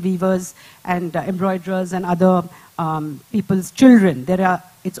traditional weavers and embroiderers and other people's children,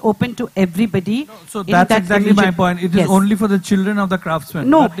 it's open to everybody. No, so that's exactly my point. It is only for the children of the craftsmen.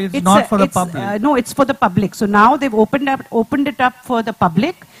 No, but it's not for the public. No, it's for the public. So now they've opened it up for the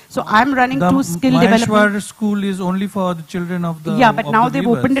public. So I'm running two skill development. The Maheshwar school is only for the children of the but now they've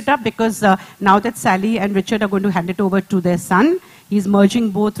opened it up because now that Sally and Richard are going to hand it over to their son, he's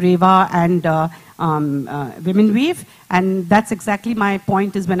merging both Reva and Women Weave. And that's exactly my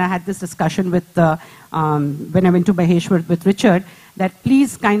point is when I had this discussion with, when I went to Maheshwar with Richard, that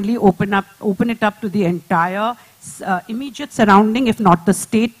please kindly open it up to the entire immediate surrounding, if not the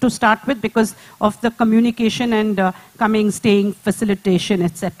state to start with, because of the communication and coming, staying, facilitation,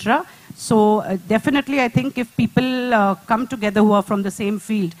 etc. So definitely I think if people come together who are from the same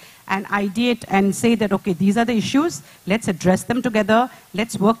field and ideate and say that, okay, these are the issues, let's address them together,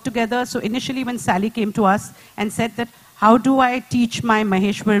 let's work together. So initially when Sally came to us and said that, how do I teach my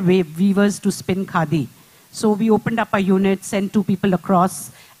Maheshwar weavers to spin khadi? So we opened up a unit, sent 2 people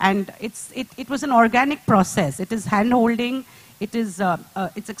across, and it was an organic process. It is hand-holding,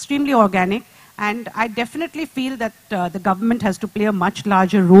 it's extremely organic, and I definitely feel that the government has to play a much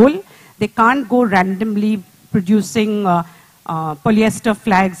larger role. They can't go randomly producing polyester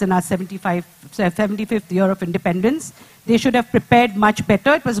flags in our 75th year of independence. They should have prepared much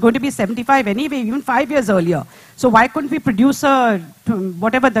better. It was going to be 75 anyway, even 5 years earlier. So why couldn't we produce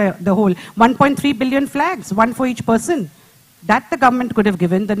whatever the whole 1.3 billion flags, one for each person? That the government could have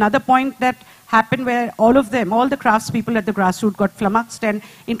given. Another point that happened where all of them, all the craftspeople at the grassroots got flummoxed, and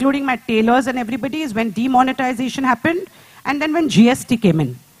including my tailors and everybody, is when demonetization happened and then when GST came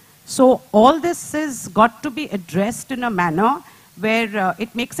in. So all this has got to be addressed in a manner where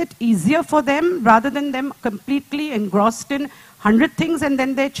it makes it easier for them rather than them completely engrossed in 100 things and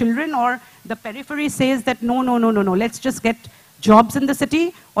then their children or The periphery says that no, no, no, no, no, let's just get jobs in the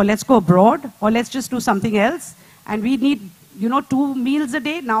city, or let's go abroad, or let's just do something else. And we need, 2 meals a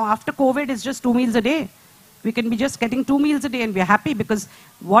day. Now after COVID, it's just 2 meals a day. We can be just getting 2 meals a day and we're happy, because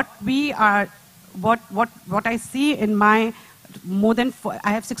what I see in my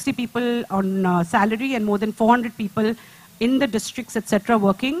I have 60 people on salary and more than 400 people in the districts, etc.,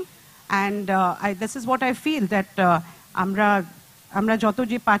 working. And this is what I feel, that আমরা যত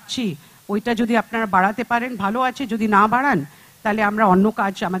যে পাচ্ছি ওইটা যদি আপনারা বাড়াতে পারেন ভালো আছে, যদি না বাড়ান তাহলে আমরা অন্য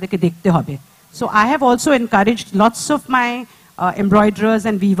কাজ আমাদেরকে দেখতে হবে. So I have also encouraged lots of my embroiderers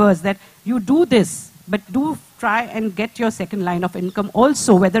and weavers that you do this, but do try and get your second line of income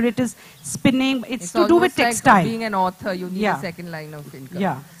also, whether it is spinning, it's to do with textile. Like being an author, you need a second line of income.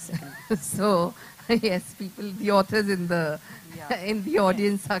 Yeah. So yes, the authors in the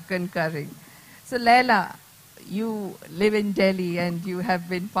audience are concurring. So Laila, you live in Delhi and you have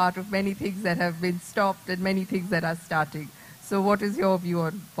been part of many things that have been stopped and many things that are starting. So what is your view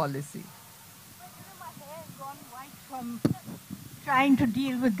on policy? My hair has gone white from trying to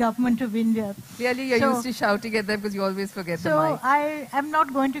deal with Government of India. Clearly you're used to shouting at them because you always forget the mic. So I am not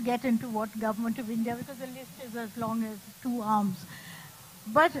going to get into what Government of India, because the list is as long as 2 arms.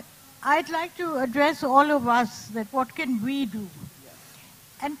 But I'd like to address all of us that what can we do?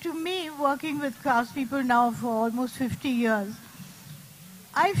 And to me, working with craftspeople now for almost 50 years,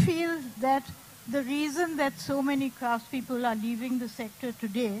 I feel that the reason that so many craftspeople are leaving the sector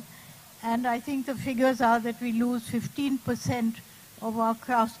today, and I think the figures are that we lose 15% of our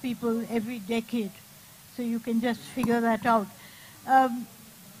craftspeople every decade, so you can just figure that out,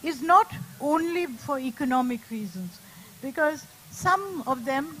 is not only for economic reasons, because some of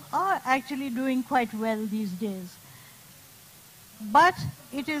them are actually doing quite well these days. But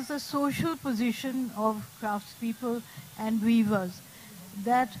it is the social position of craftspeople and weavers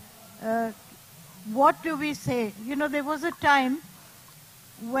that, what do we say? There was a time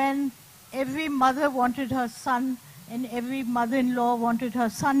when every mother wanted her son and every mother-in-law wanted her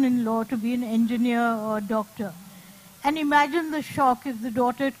son-in-law to be an engineer or a doctor. And imagine the shock if the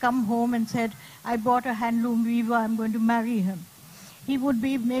daughter had come home and said, I bought a handloom weaver, I'm going to marry him. He would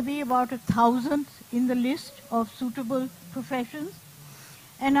be maybe about 1,000th in the list of suitable professions.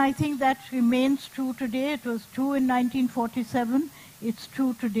 And I think that remains true today. It was true in 1947. It's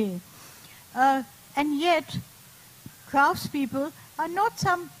true today. And yet, craftspeople are not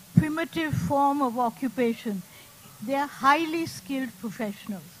some primitive form of occupation. They are highly skilled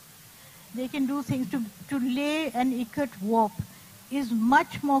professionals. They can do things. To lay an ikat warp is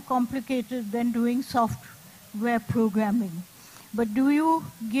much more complicated than doing software programming. But do you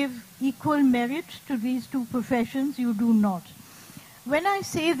give equal merit to these 2 professions? You do not. When I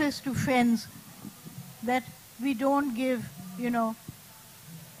say this to friends, that we don't give,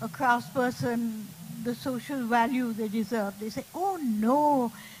 a craftsperson the social value they deserve, they say, oh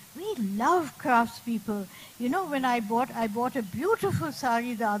no, we love craftspeople. When I bought a beautiful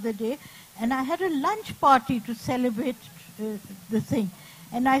sari the other day, and I had a lunch party to celebrate the thing.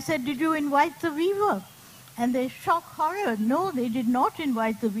 And I said, did you invite the weaver? And they shock horror. No, they did not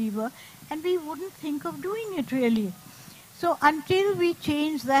invite the weaver, and we wouldn't think of doing it really. So until we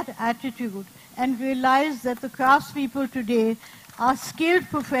change that attitude and realize that the craftspeople today are skilled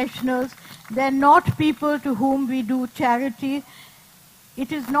professionals, they're not people to whom we do charity.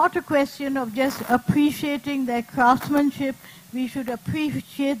 It is not a question of just appreciating their craftsmanship. We should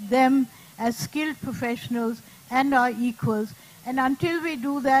appreciate them as skilled professionals and our equals. And until we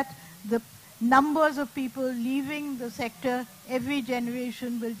do that, the numbers of people leaving the sector every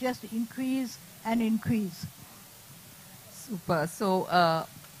generation will just increase and increase. Super. So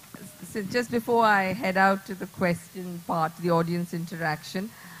just before I head out to the question part, the audience interaction,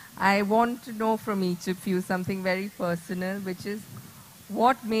 I want to know from each of you something very personal, which is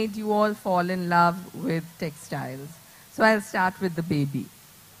what made you all fall in love with textiles? So I'll start with the baby.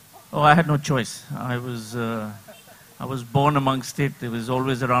 Oh, I had no choice. I was born amongst it. It was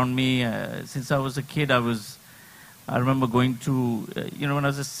always around me. Since I was a kid, I remember going to, when I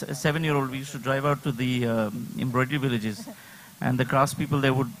was a 7-year-old, we used to drive out to the embroidery villages. And the craftspeople, they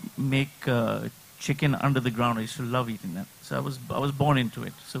would make chicken under the ground. I used to love eating that. So I was born into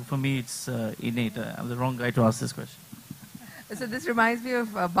it. So for me, it's innate. I'm the wrong guy to ask this question. So this reminds me of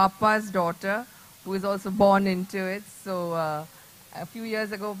Bappa's daughter, who is also born into it. So a few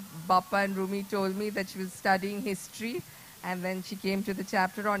years ago, Bappa and Rumi told me that she was studying history, and then she came to the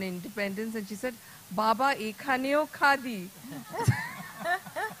chapter on independence, and she said, Baba, ekhaneo khadi.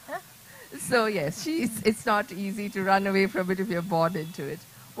 So yes, it's not easy to run away from it if you're born into it.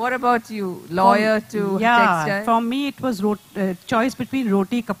 What about you? Lawyer to Yeah, textile? for me it was choice between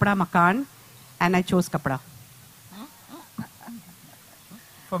roti, kapda, makan, and I chose kapda.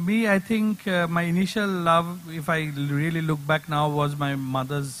 For me, I think my initial love, if I really look back now, was my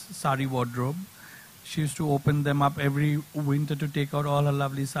mother's sari wardrobe. She used to open them up every winter to take out all her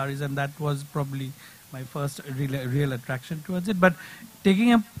lovely saris, and that was probably my first real attraction towards it. But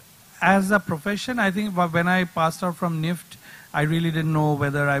taking up as a profession, I think when I passed out from NIFT, I really didn't know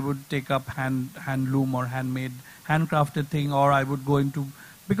whether I would take up handloom or handmade, handcrafted thing, or I would go into,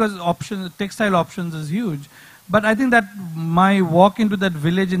 because textile options is huge. But I think that my walk into that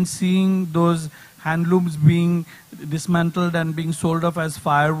village and seeing those handlooms being dismantled and being sold off as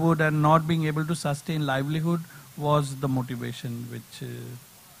firewood and not being able to sustain livelihood was the motivation which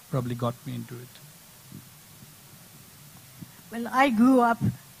probably got me into it. Well, I grew up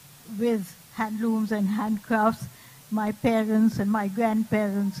with handlooms and handcrafts, my parents and my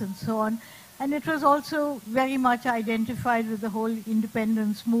grandparents and so on. And it was also very much identified with the whole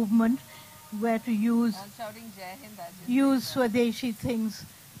independence movement, where to use Swadeshi things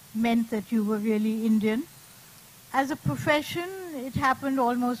meant that you were really Indian. As a profession, it happened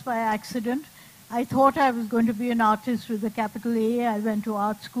almost by accident. I thought I was going to be an artist with a capital A. I went to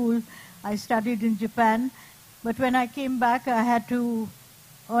art school. I studied in Japan. But when I came back, I had to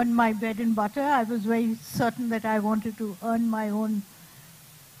earn my bread and butter. I was very certain that I wanted to earn my own,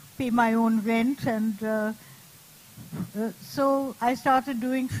 pay my own rent, and so I started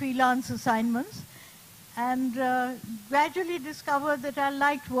doing freelance assignments and gradually discovered that I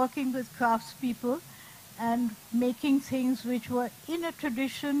liked working with craftspeople and making things which were in a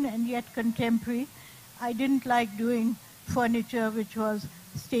tradition and yet contemporary. I didn't like doing furniture which was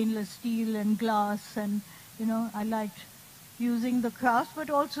stainless steel and glass, and I liked using the crafts,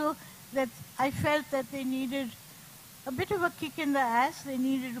 but also that I felt that they needed a bit of a kick in the ass. They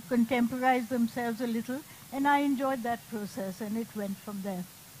needed to contemporize themselves a little, and I enjoyed that process, and it went from there.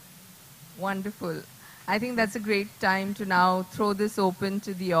 Wonderful. I think that's a great time to now throw this open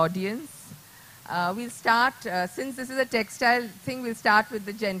to the audience. We'll start, since this is a textile thing, we'll start with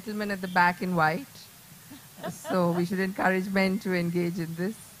the gentleman at the back in white. So we should encourage men to engage in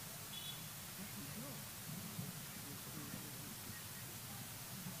this.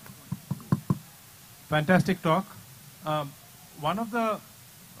 Fantastic talk. One of the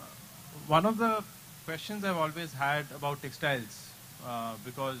questions I've always had about textiles,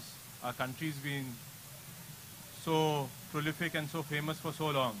 because our country's been so prolific and so famous for so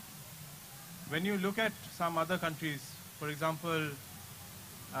long. When you look at some other countries, for example,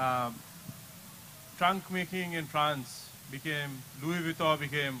 trunk making in France Louis Vuitton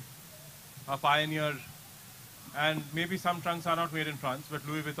became a pioneer, and maybe some trunks are not made in France, but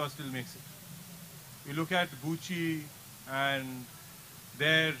Louis Vuitton still makes it. You look at Gucci and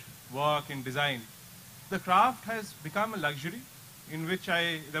their work in design. The craft has become a luxury, in which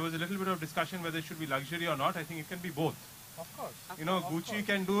there was a little bit of discussion whether it should be luxury or not. I think it can be both. Of course. Gucci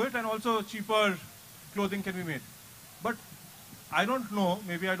can do it, and also cheaper clothing can be made. But I don't know,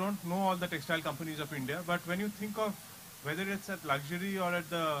 maybe I don't know all the textile companies of India, but when you think of whether it's at luxury or at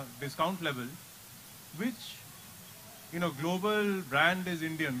the discount level, which global brand is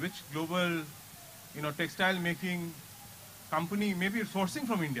Indian, which global textile making company, maybe sourcing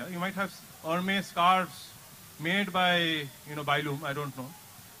from India. You might have Hermes scarves made by, Bailoom, I don't know.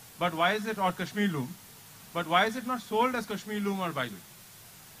 But why is it, or Kashmir loom, but why is it not sold as Kashmir loom or Bailoom?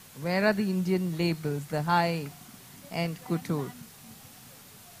 Where are the Indian labels, the high-end couture?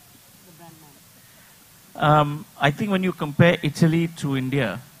 I think when you compare Italy to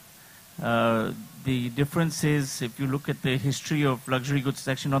India, the difference is, if you look at the history of luxury goods, it's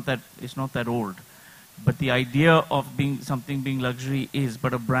actually not that old. But the idea of something being luxury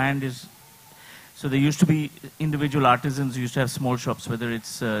but a brand is. So there used to be individual artisans who used to have small shops, whether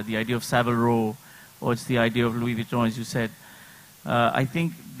it's the idea of Savile Row or it's the idea of Louis Vuitton, as you said. I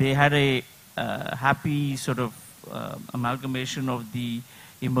think they had a happy sort of amalgamation of the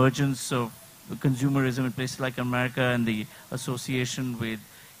emergence of consumerism in places like America and the association with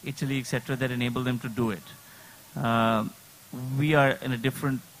Italy, etc., that enabled them to do it. We are in a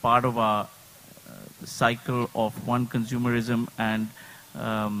different part of our cycle of consumerism and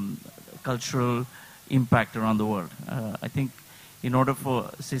cultural impact around the world. I think in order for,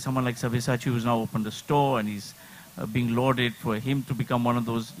 say, someone like Sabyasachi, who's now opened a store and he's being lauded, for him to become one of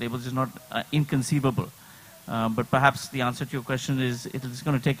those labels is not inconceivable. But perhaps the answer to your question is it's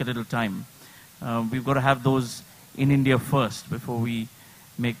going to take a little time. We've got to have those in India first before we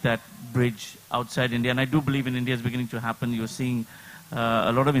make that bridge outside India. And I do believe in India is beginning to happen. You're seeing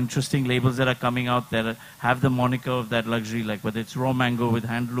a lot of interesting labels that are coming out that have the moniker of that luxury, like whether it's Raw Mango with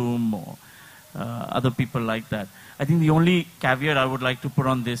Handloom or other people like that. I think the only caveat I would like to put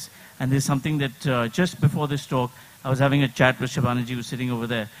on this, and there's something that just before this talk, I was having a chat with Shabanaji, who's sitting over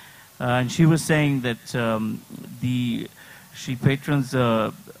there, and she was saying that she patrons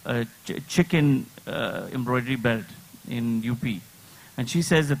a chicken embroidery belt in UP, and she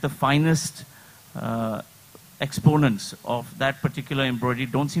says that the finest exponents of that particular embroidery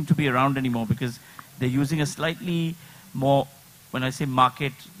don't seem to be around anymore because they're using a slightly more, when I say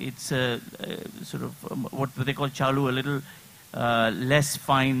market, it's a sort of what they call chalu, a little less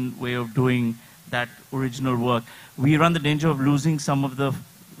fine way of doing that original work. We run the danger of losing some of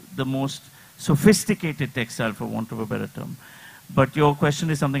the most sophisticated textile, for want of a better term. But your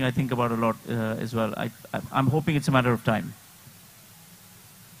question is something I think about a lot as well. I'm hoping it's a matter of time.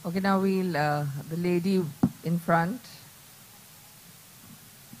 Okay, now we'll, the lady in front.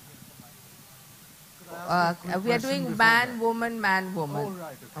 We are doing man, woman, man, woman. Oh,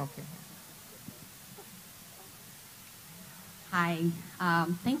 right. Okay.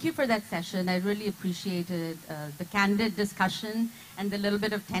 Hi. Thank you for that session. I really appreciated the candid discussion and the little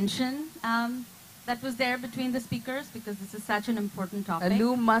bit of tension that was there between the speakers because this is such an important topic. A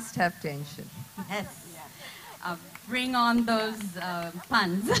loom must have tension. Yes. Bring on those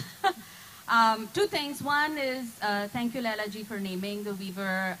puns. Two things. One is thank you, Laila ji, for naming the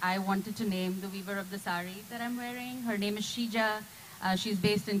weaver. I wanted to name the weaver of the sari that I'm wearing. Her name is Shija. She's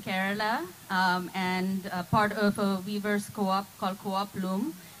based in Kerala and part of a weavers co-op called Co-op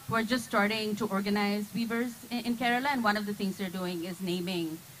Loom. We're just starting to organize weavers in Kerala, and one of the things they're doing is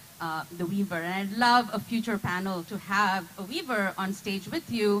naming the weaver. And I'd love a future panel to have a weaver on stage with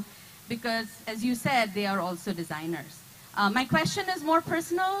you because, as you said, they are also designers. My question is more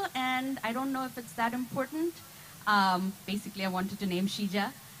personal, and I don't know if it's that important. Basically, I wanted to name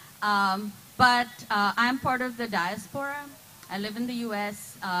Shija. But I'm part of the diaspora. I live in the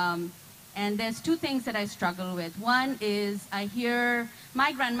US, and there's two things that I struggle with. One is I hear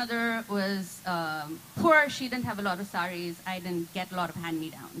my grandmother was poor. She didn't have a lot of saris. I didn't get a lot of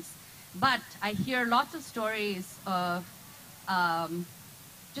hand-me-downs. But I hear lots of stories of,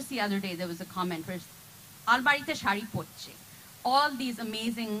 just the other day there was a comment where Albarite shari poche. All these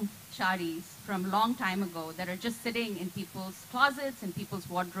amazing sharis from a long time ago that are just sitting in people's closets and people's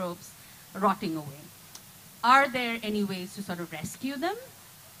wardrobes, rotting away. Are there any ways to sort of rescue them?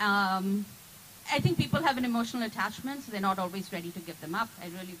 I think people have an emotional attachment, so they're not always ready to give them up. I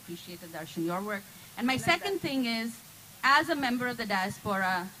really appreciated, Darshan, your work. And my second thing is, as a member of the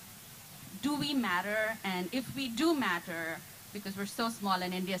diaspora, do we matter? And if we do matter, because we're so small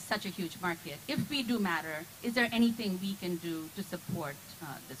and India is such a huge market, if we do matter, is there anything we can do to support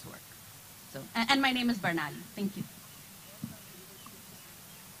this work? So, and my name is Barnali. Thank you.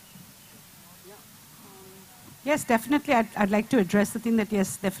 Yes, definitely. I'd like to address the thing that,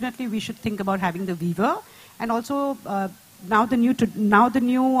 yes, definitely we should think about having the weaver. And also, now the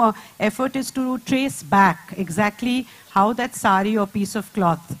new effort is to trace back exactly how that sari or piece of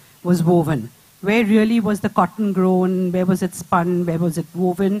cloth was woven. Where really was the cotton grown? Where was it spun? Where was it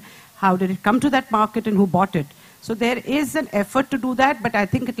woven? How did it come to that market and who bought it? So there is an effort to do that, but I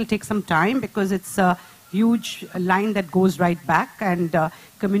think it will take some time because it's a huge line that goes right back, and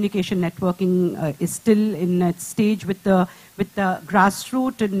communication networking is still in its stage with the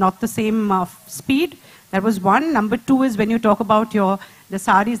grassroots and not the same speed. That was one. Number two is when you talk about the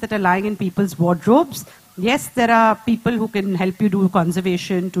saris that are lying in people's wardrobes. Yes, there are people who can help you do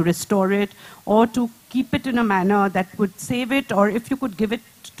conservation, to restore it, or to keep it in a manner that would save it, or if you could give it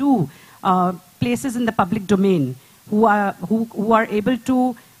to places in the public domain who are able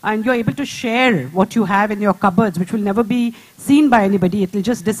to, and you're able to share what you have in your cupboards, which will never be seen by anybody. It will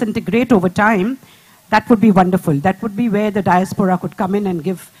just disintegrate over time. That would be wonderful. That would be where the diaspora could come in and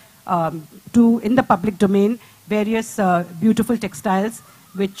give in the public domain, various beautiful textiles,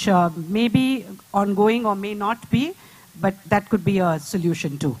 which may be ongoing or may not be, but that could be a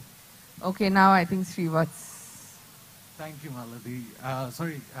solution too. Okay, now I think Srivat's. Thank you,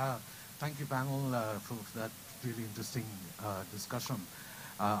 Maladi. Thank you, panel, for that really interesting discussion.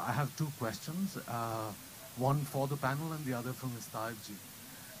 I have two questions, one for the panel and the other from Ms. Tyabji.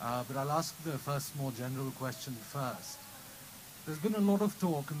 But I'll ask the first more general question first. There's been a lot of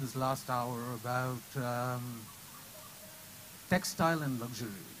talk in this last hour about textile and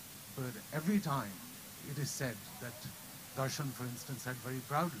luxury, but every time it is said that Darshan, for instance, said very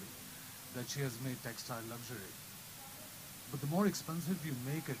proudly that she has made textile luxury. But the more expensive you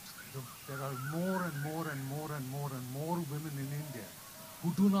make it, there are more and more and more and more and more women in India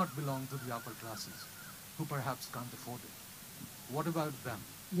who do not belong to the upper classes, who perhaps can't afford it. What about them?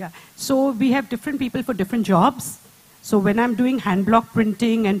 Yeah. So we have different people for different jobs. So when I'm doing hand block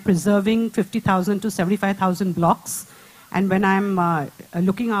printing and preserving 50,000 to 75,000 blocks, and when I'm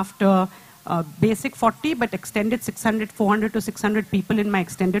looking after basic 40 but extended 600, 400 to 600 people in my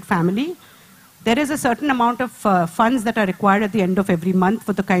extended family, there is a certain amount of funds that are required at the end of every month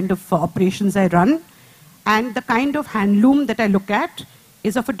for the kind of operations I run. And the kind of handloom that I look at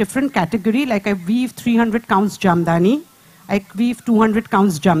is of a different category. Like I weave 300 counts jamdani. I weave 200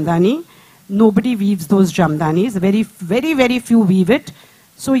 counts jamdani. Nobody weaves those jamdanis. Very, very, very few weave it.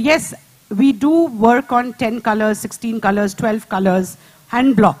 So yes, we do work on 10 colors, 16 colors, 12 colors,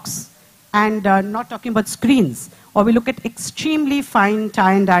 hand blocks. And not talking about screens. Or we look at extremely fine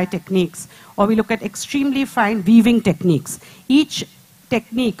tie and dye techniques. Or we look at extremely fine weaving techniques. Each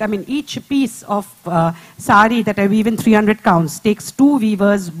technique, I mean, each piece of sari that I weave in 300 counts takes 2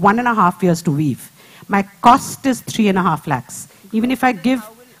 weavers 1.5 years to weave. My cost is 3.5 lakhs. Even if I give,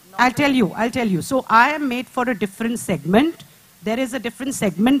 I'll tell you. So I am made for a different segment. There is a different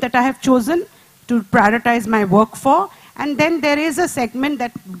segment that I have chosen to prioritize my work for. And then there is a segment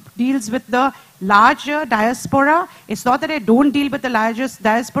that deals with the larger diaspora. It's not that I don't deal with the largest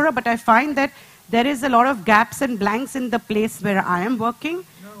diaspora, but I find that there is a lot of gaps and blanks in the place where I am working.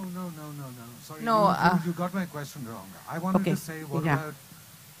 No. Sorry, No, you got my question wrong. I wanted to say,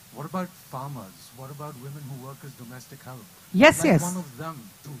 what about farmers? What about women who work as domestic help? Yes, like yes. one of them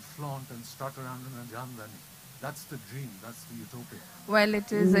to flaunt and strut around in a jamdani. That's the dream. That's the utopia. Well,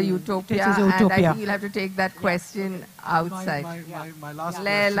 it is a utopia, It is a and I utopia. think you'll have to take that question outside. My last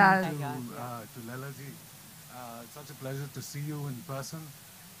Laila. question to Laila ji. It's such a pleasure to see you in person,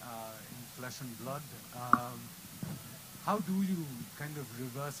 in flesh and blood. How do you kind of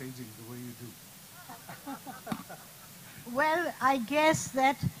reverse aging the way you do? Well, I guess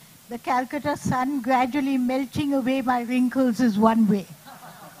that the Calcutta sun gradually melting away my wrinkles is one way.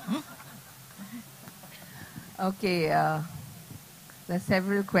 Okay, there are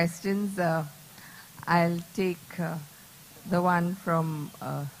several questions. I'll take the one from,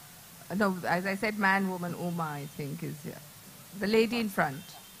 no, as I said, man, woman, Uma, I think is here. The lady in front.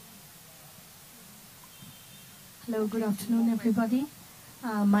 Hello, good afternoon, everybody.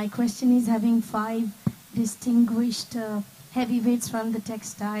 My question is, having 5 distinguished heavyweights from the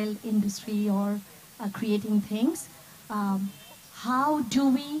textile industry or creating things, how do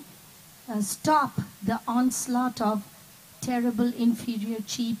we stop the onslaught of terrible, inferior,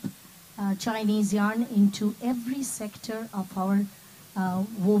 cheap Chinese yarn into every sector of our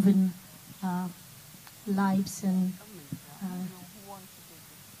woven lives and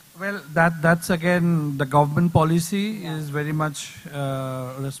Well, that's again, the government policy is very much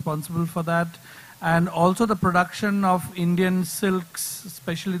responsible for that. And also the production of Indian silks,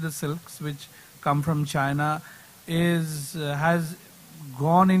 especially the silks which come from China, has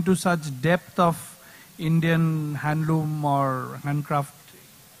gone into such depth of Indian handloom or handcraft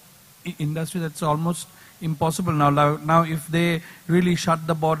industry that's almost impossible now. Now, if they really shut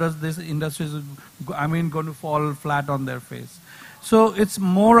the borders, this industry is, going to fall flat on their face. So it's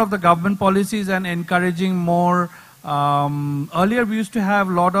more of the government policies and encouraging more. Earlier, we used to have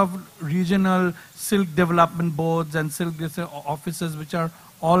a lot of regional silk development boards and silk offices, which are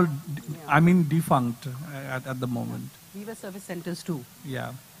all, defunct at the moment. Weaver service centers too.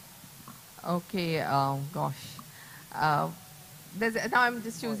 Yeah. Okay, gosh. Now I'm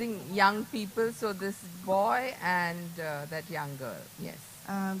just choosing young people, so this boy and that young girl. Yes.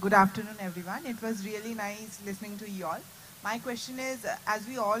 Good afternoon, everyone. It was really nice listening to you all. My question is, as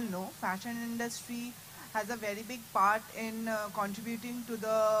we all know, fashion industry has a very big part in contributing to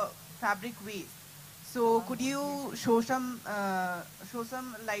the fabric waste. So could you show some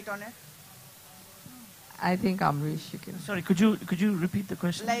light on it? I think Amrish, you can. Sorry, could you repeat the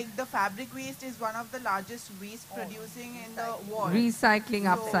question? Like the fabric waste is one of the largest waste producing in the world. Recycling,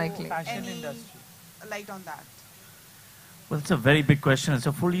 So upcycling. Fashion any industry. light on that? Well, it's a very big question. It's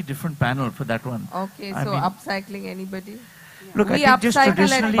a fully different panel for that one. Okay, I so mean- upcycling, anybody? Look, We I think just upcycle and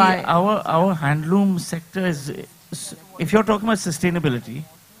traditionally, buy. our handloom sector is, if you're talking about sustainability,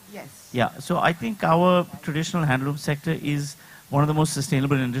 Yes. yeah, so I think our traditional handloom sector is one of the most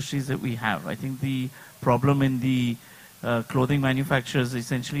sustainable industries that we have. I think the problem in the clothing manufacturers,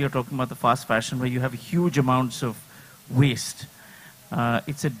 essentially you're talking about the fast fashion where you have huge amounts of waste.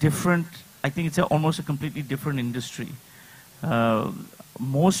 It's a different, I think it's almost a completely different industry.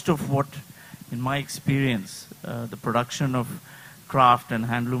 Most of what, in my experience, the production of craft and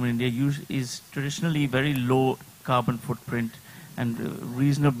handloom in India is traditionally very low carbon footprint and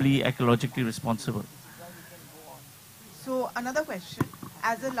reasonably ecologically responsible. So another question,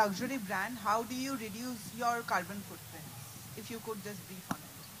 as a luxury brand, how do you reduce your carbon footprint? If you could just brief on it.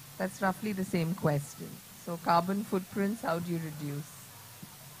 That's roughly the same question. So carbon footprints, how do you reduce?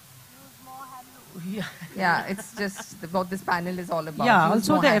 Yeah, it's just what this panel is all about. Yeah, Use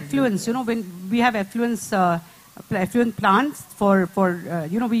also more the hand effluents. use. You know, when we have effluent plants for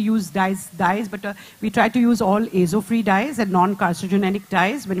you know, we use dyes, but we try to use all azo-free dyes and non-carcinogenic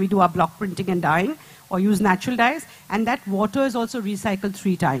dyes when we do our block printing and dyeing, or use natural dyes, and that water is also recycled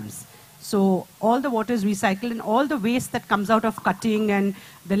 3 times. So all the water is recycled, and all the waste that comes out of cutting and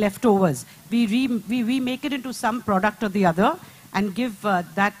the leftovers, we make it into some product or the other, and give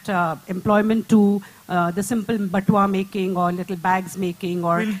that employment to the simple batua making, or little bags making,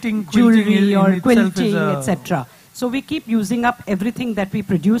 or jewelry, or quilting, etc. So we keep using up everything that we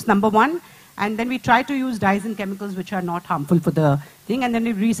produce, number one, and then we try to use dyes and chemicals which are not harmful for the thing, and then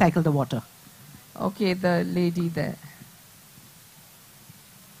we recycle the water. Okay, the lady there.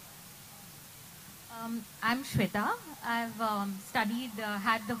 I'm Shweta. I've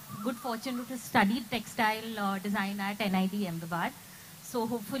had the good fortune to study textile design at NIT Ahmedabad. So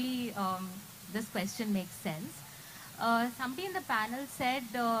hopefully this question makes sense. Somebody in the panel said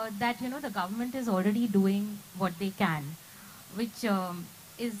that, you know, the government is already doing what they can, which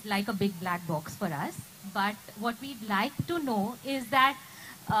is like a big black box for us. But what we'd like to know is that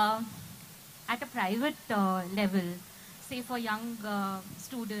at a private level, say for young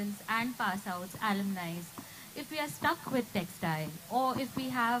students and pass-outs, alumni, if we are stuck with textile, or if we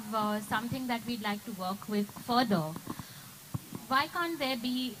have something that we'd like to work with further, why can't there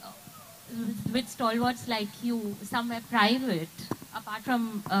be, with stalwarts like you, somewhere private, apart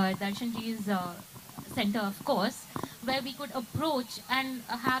from Darshan Ji's center, of course, where we could approach and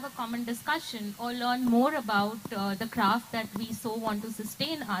have a common discussion or learn more about the craft that we so want to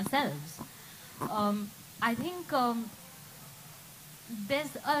sustain ourselves? I think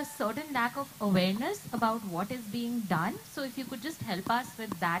there's a certain lack of awareness about what is being done. So if you could just help us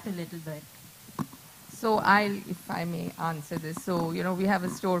with that a little bit. So if I may answer this. So, you know, we have a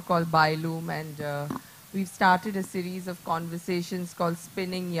store called Byloom, and we've started a series of conversations called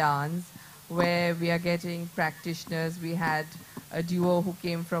Spinning Yarns, where we are getting practitioners. We had a duo who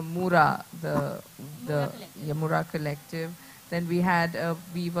came from Mura, the Mura Collective. Then we had a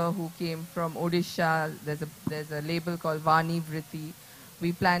weaver who came from Odisha. There's a label called Vani Vritti.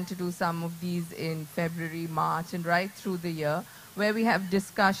 We plan to do some of these in February, March, and right through the year, where we have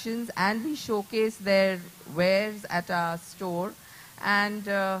discussions and we showcase their wares at our store. And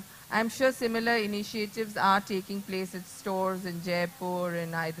I'm sure similar initiatives are taking place at stores in Jaipur,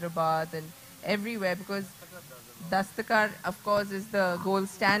 in Hyderabad, and everywhere, because Dastakar, of course, is the gold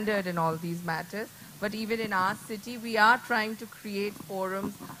standard in all these matters. But even in our city, we are trying to create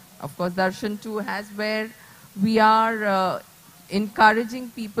forums. Of course, Darshan too has, where we are encouraging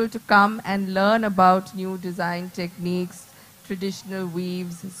people to come and learn about new design techniques, traditional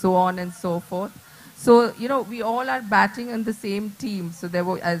weaves, so on and so forth. So, you know, we all are batting on the same team. So there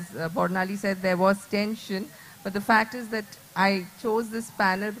was, as Bornali said, there was tension. But the fact is that I chose this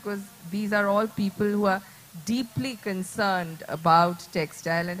panel because these are all people who are deeply concerned about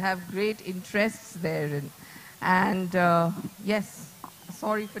textile and have great interests therein. And yes,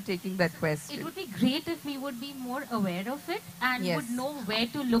 sorry for taking that question. It would be great if we would be more aware of it and would know where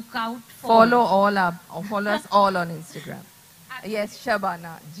to look out for. Follow us all on Instagram. Yes,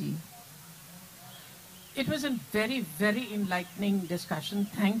 Shabana ji. It was a very, very enlightening discussion.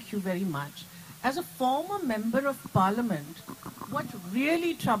 Thank you very much. As a former member of parliament, what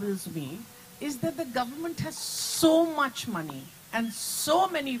really troubles me is that the government has so much money and so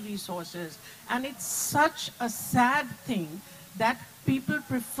many resources, and it's such a sad thing that people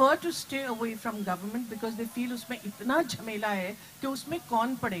prefer to stay away from government because they feel usme itna jhamela hai कि उसमें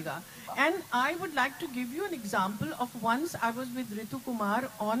कौन पड़ेगा. And I would like to give you an example of once I was with Ritu Kumar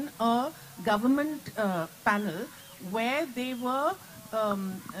on a government panel where they were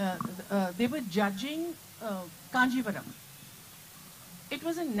judging Kanjivaram. It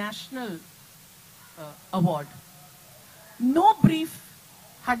was a national award. No brief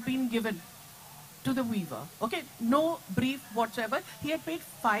had been given to the weaver. Okay, no brief whatsoever. He had paid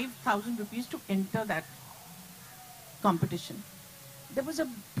 5,000 rupees to enter that competition. There was a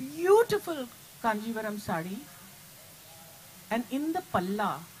beautiful Kanjivaram sari, and in the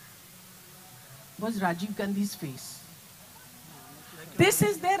palla was Rajiv Gandhi's face. This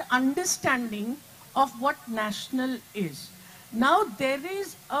is their understanding of what national is. Now there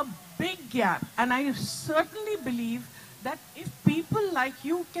is a big gap, and I certainly believe that if people like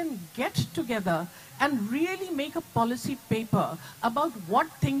you can get together and really make a policy paper about what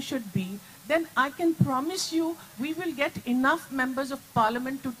things should be, then I can promise you we will get enough members of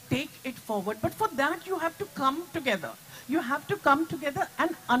parliament to take it forward. But for that, you have to come together. You have to come together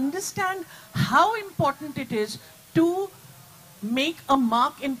and understand how important it is to make a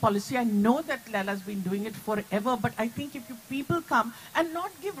mark in policy. I know that Laila's been doing it forever, but I think if you people come and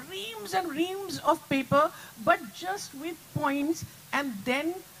not give reams and reams of paper, but just with points, and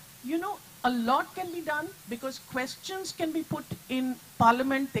then, you know, a lot can be done because questions can be put in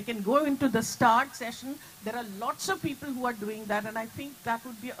parliament. They can go into the start session. There are lots of people who are doing that, and I think that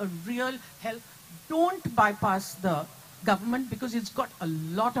would be a real help. Don't bypass the government because it's got a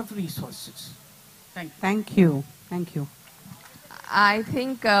lot of resources. Thank you. Thank you. Thank you. I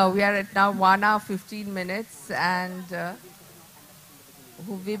think we are at now 1 hour 15 minutes, and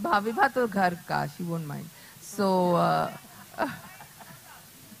Vibha to ghar ka, she won't mind. So,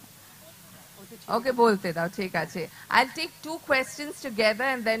 okay, bolte dao, theek ache. I'll take 2 questions together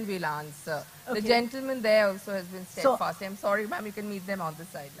and then we'll answer. Okay. The gentleman there also has been steadfast. I'm sorry, ma'am, you can meet them on the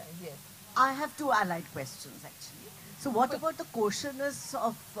sideline. Yes. I have 2 allied questions, actually. So what about the koshness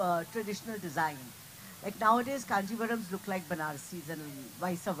of traditional design? Like nowadays, Kanjivarams look like Banarsis and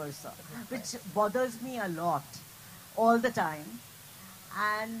vice versa, which bothers me a lot, all the time.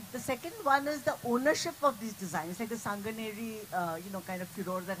 And the second one is the ownership of these designs, like the Sanganeri, kind of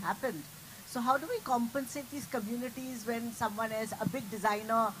furor that happened. So how do we compensate these communities when someone else, a big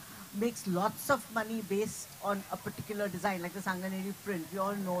designer, makes lots of money based on a particular design, like the Sanganeri print? We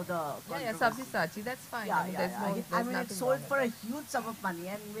all know the Yeah, Sabyasachi, that's fine. Yeah, I mean, it's sold for a huge sum of money,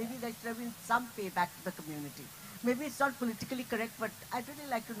 and maybe there should have been some payback to the community. Maybe it's not politically correct, but I'd really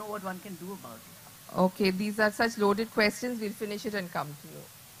like to know what one can do about it. Okay, these are such loaded questions. We'll finish it and come to you.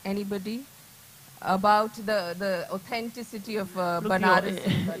 Anybody? About the authenticity of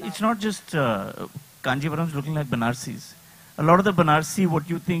Banarasi? It's not just Kanjivarams looking like Banarsis. A lot of the Banarsi, what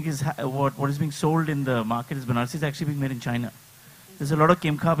you think is what is being sold in the market is Banarsi, is actually being made in China. There's a lot of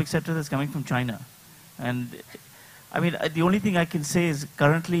Kimkhab, etc. that's coming from China. And I mean, the only thing I can say is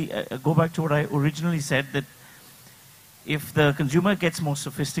currently, go back to what I originally said, that if the consumer gets more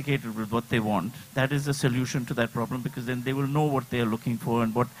sophisticated with what they want, that is the solution to that problem, because then they will know what they are looking for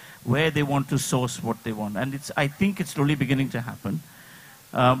and where they want to source what they want. And I think it's slowly beginning to happen.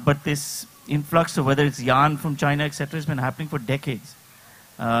 But this influx of whether it's yarn from China, etc., has been happening for decades.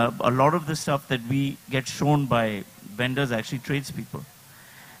 A lot of the stuff that we get shown by vendors actually tradespeople.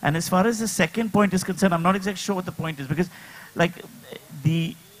 And as far as the second point is concerned, I'm not exactly sure what the point is, because like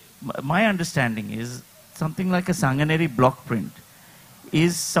my understanding is something like a Sanganeri block print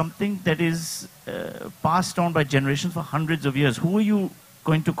is something that is passed on by generations for hundreds of years. Who are you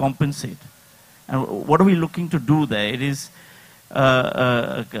going to compensate? And what are we looking to do there? It is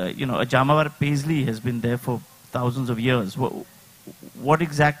a Jamawar Paisley has been there for thousands of years. What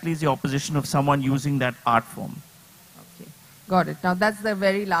exactly is the opposition of someone using that art form? Okay, got it. Now that's the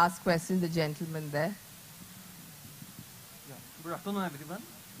very last question, the gentleman there. Yeah. Good afternoon, everyone.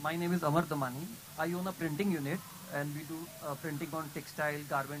 My name is Amar Damani. I own a printing unit, and we do printing on textile,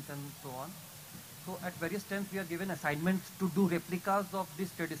 garments, and so on. So at various times, we are given assignments to do replicas of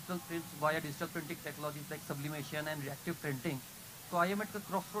these traditional prints via digital printing technologies like sublimation and reactive printing. So I am at the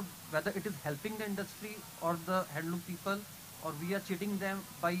crossroad whether it is helping the industry or the handloom people, or we are cheating them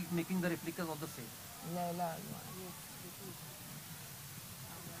by making the replicas of the same.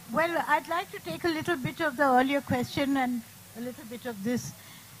 Well, I'd like to take a little bit of the earlier question and a little bit of this.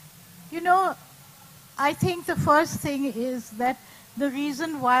 You know, I think the first thing is that the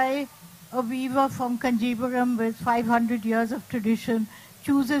reason why a weaver from Kanjivaram with 500 years of tradition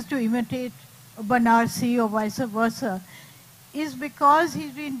chooses to imitate a Banarsi or vice versa is because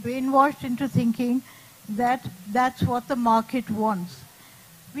he's been brainwashed into thinking that that's what the market wants.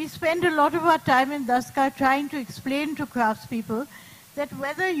 We spend a lot of our time in Daskar trying to explain to craftspeople that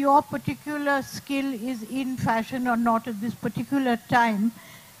whether your particular skill is in fashion or not at this particular time,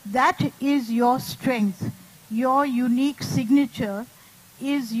 that is your strength. Your unique signature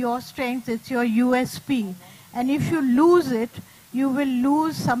is your strength, it's your USP. And if you lose it, you will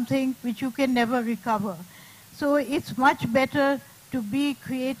lose something which you can never recover. So it's much better to be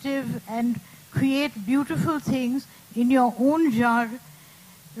creative and create beautiful things in your own genre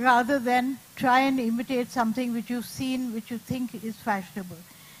rather than try and imitate something which you've seen, which you think is fashionable.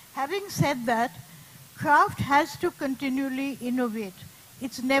 Having said that, craft has to continually innovate.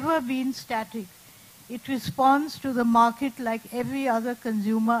 It's never been static. It responds to the market like every other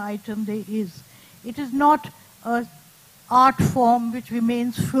consumer item there is. It is not an art form which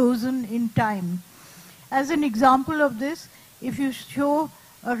remains frozen in time. As an example of this, if you show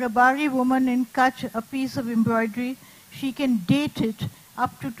a Rabari woman in Kutch a piece of embroidery, she can date it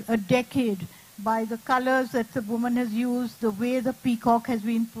up to a decade by the colors that the woman has used, the way the peacock has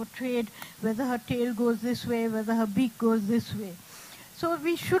been portrayed, whether her tail goes this way, whether her beak goes this way. So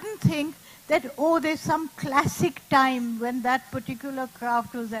we shouldn't think that, oh, there's some classic time when that particular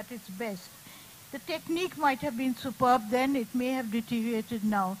craft was at its best. The technique might have been superb then, it may have deteriorated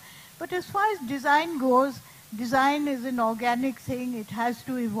now. But as far as design goes, design is an organic thing, it has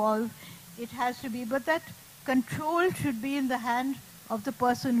to evolve, it has to be, but that control should be in the hand of the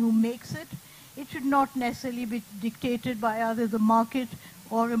person who makes it. It should not necessarily be dictated by either the market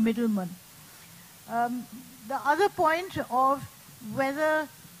or a middleman. The other point of whether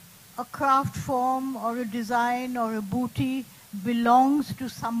a craft form or a design or a booty belongs to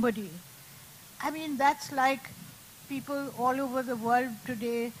somebody. I mean, that's like people all over the world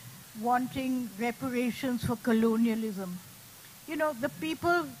today wanting reparations for colonialism. You know, the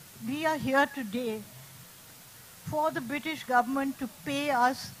people, we are here today for the British government to pay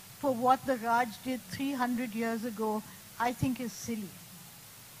us for what the Raj did 300 years ago, I think is silly.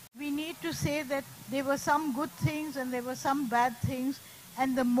 We need to say that there were some good things and there were some bad things,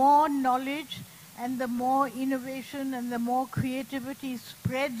 and the more knowledge and the more innovation and the more creativity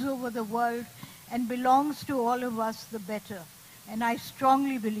spreads over the world and belongs to all of us, the better. And I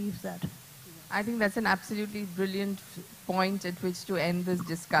strongly believe that. I think that's an absolutely brilliant point at which to end this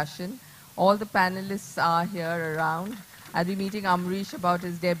discussion. All the panelists are here around. I'll be meeting Amrish about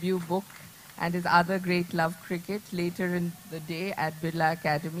his debut book and his other great love, cricket, later in the day at Birla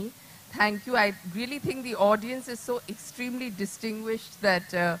Academy. Thank you. I really think the audience is so extremely distinguished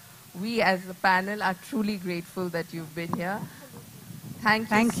that we as a panel are truly grateful that you've been here.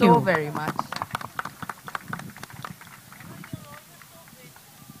 Thank you so very much.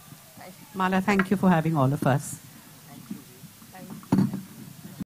 Mala, thank you for having all of us.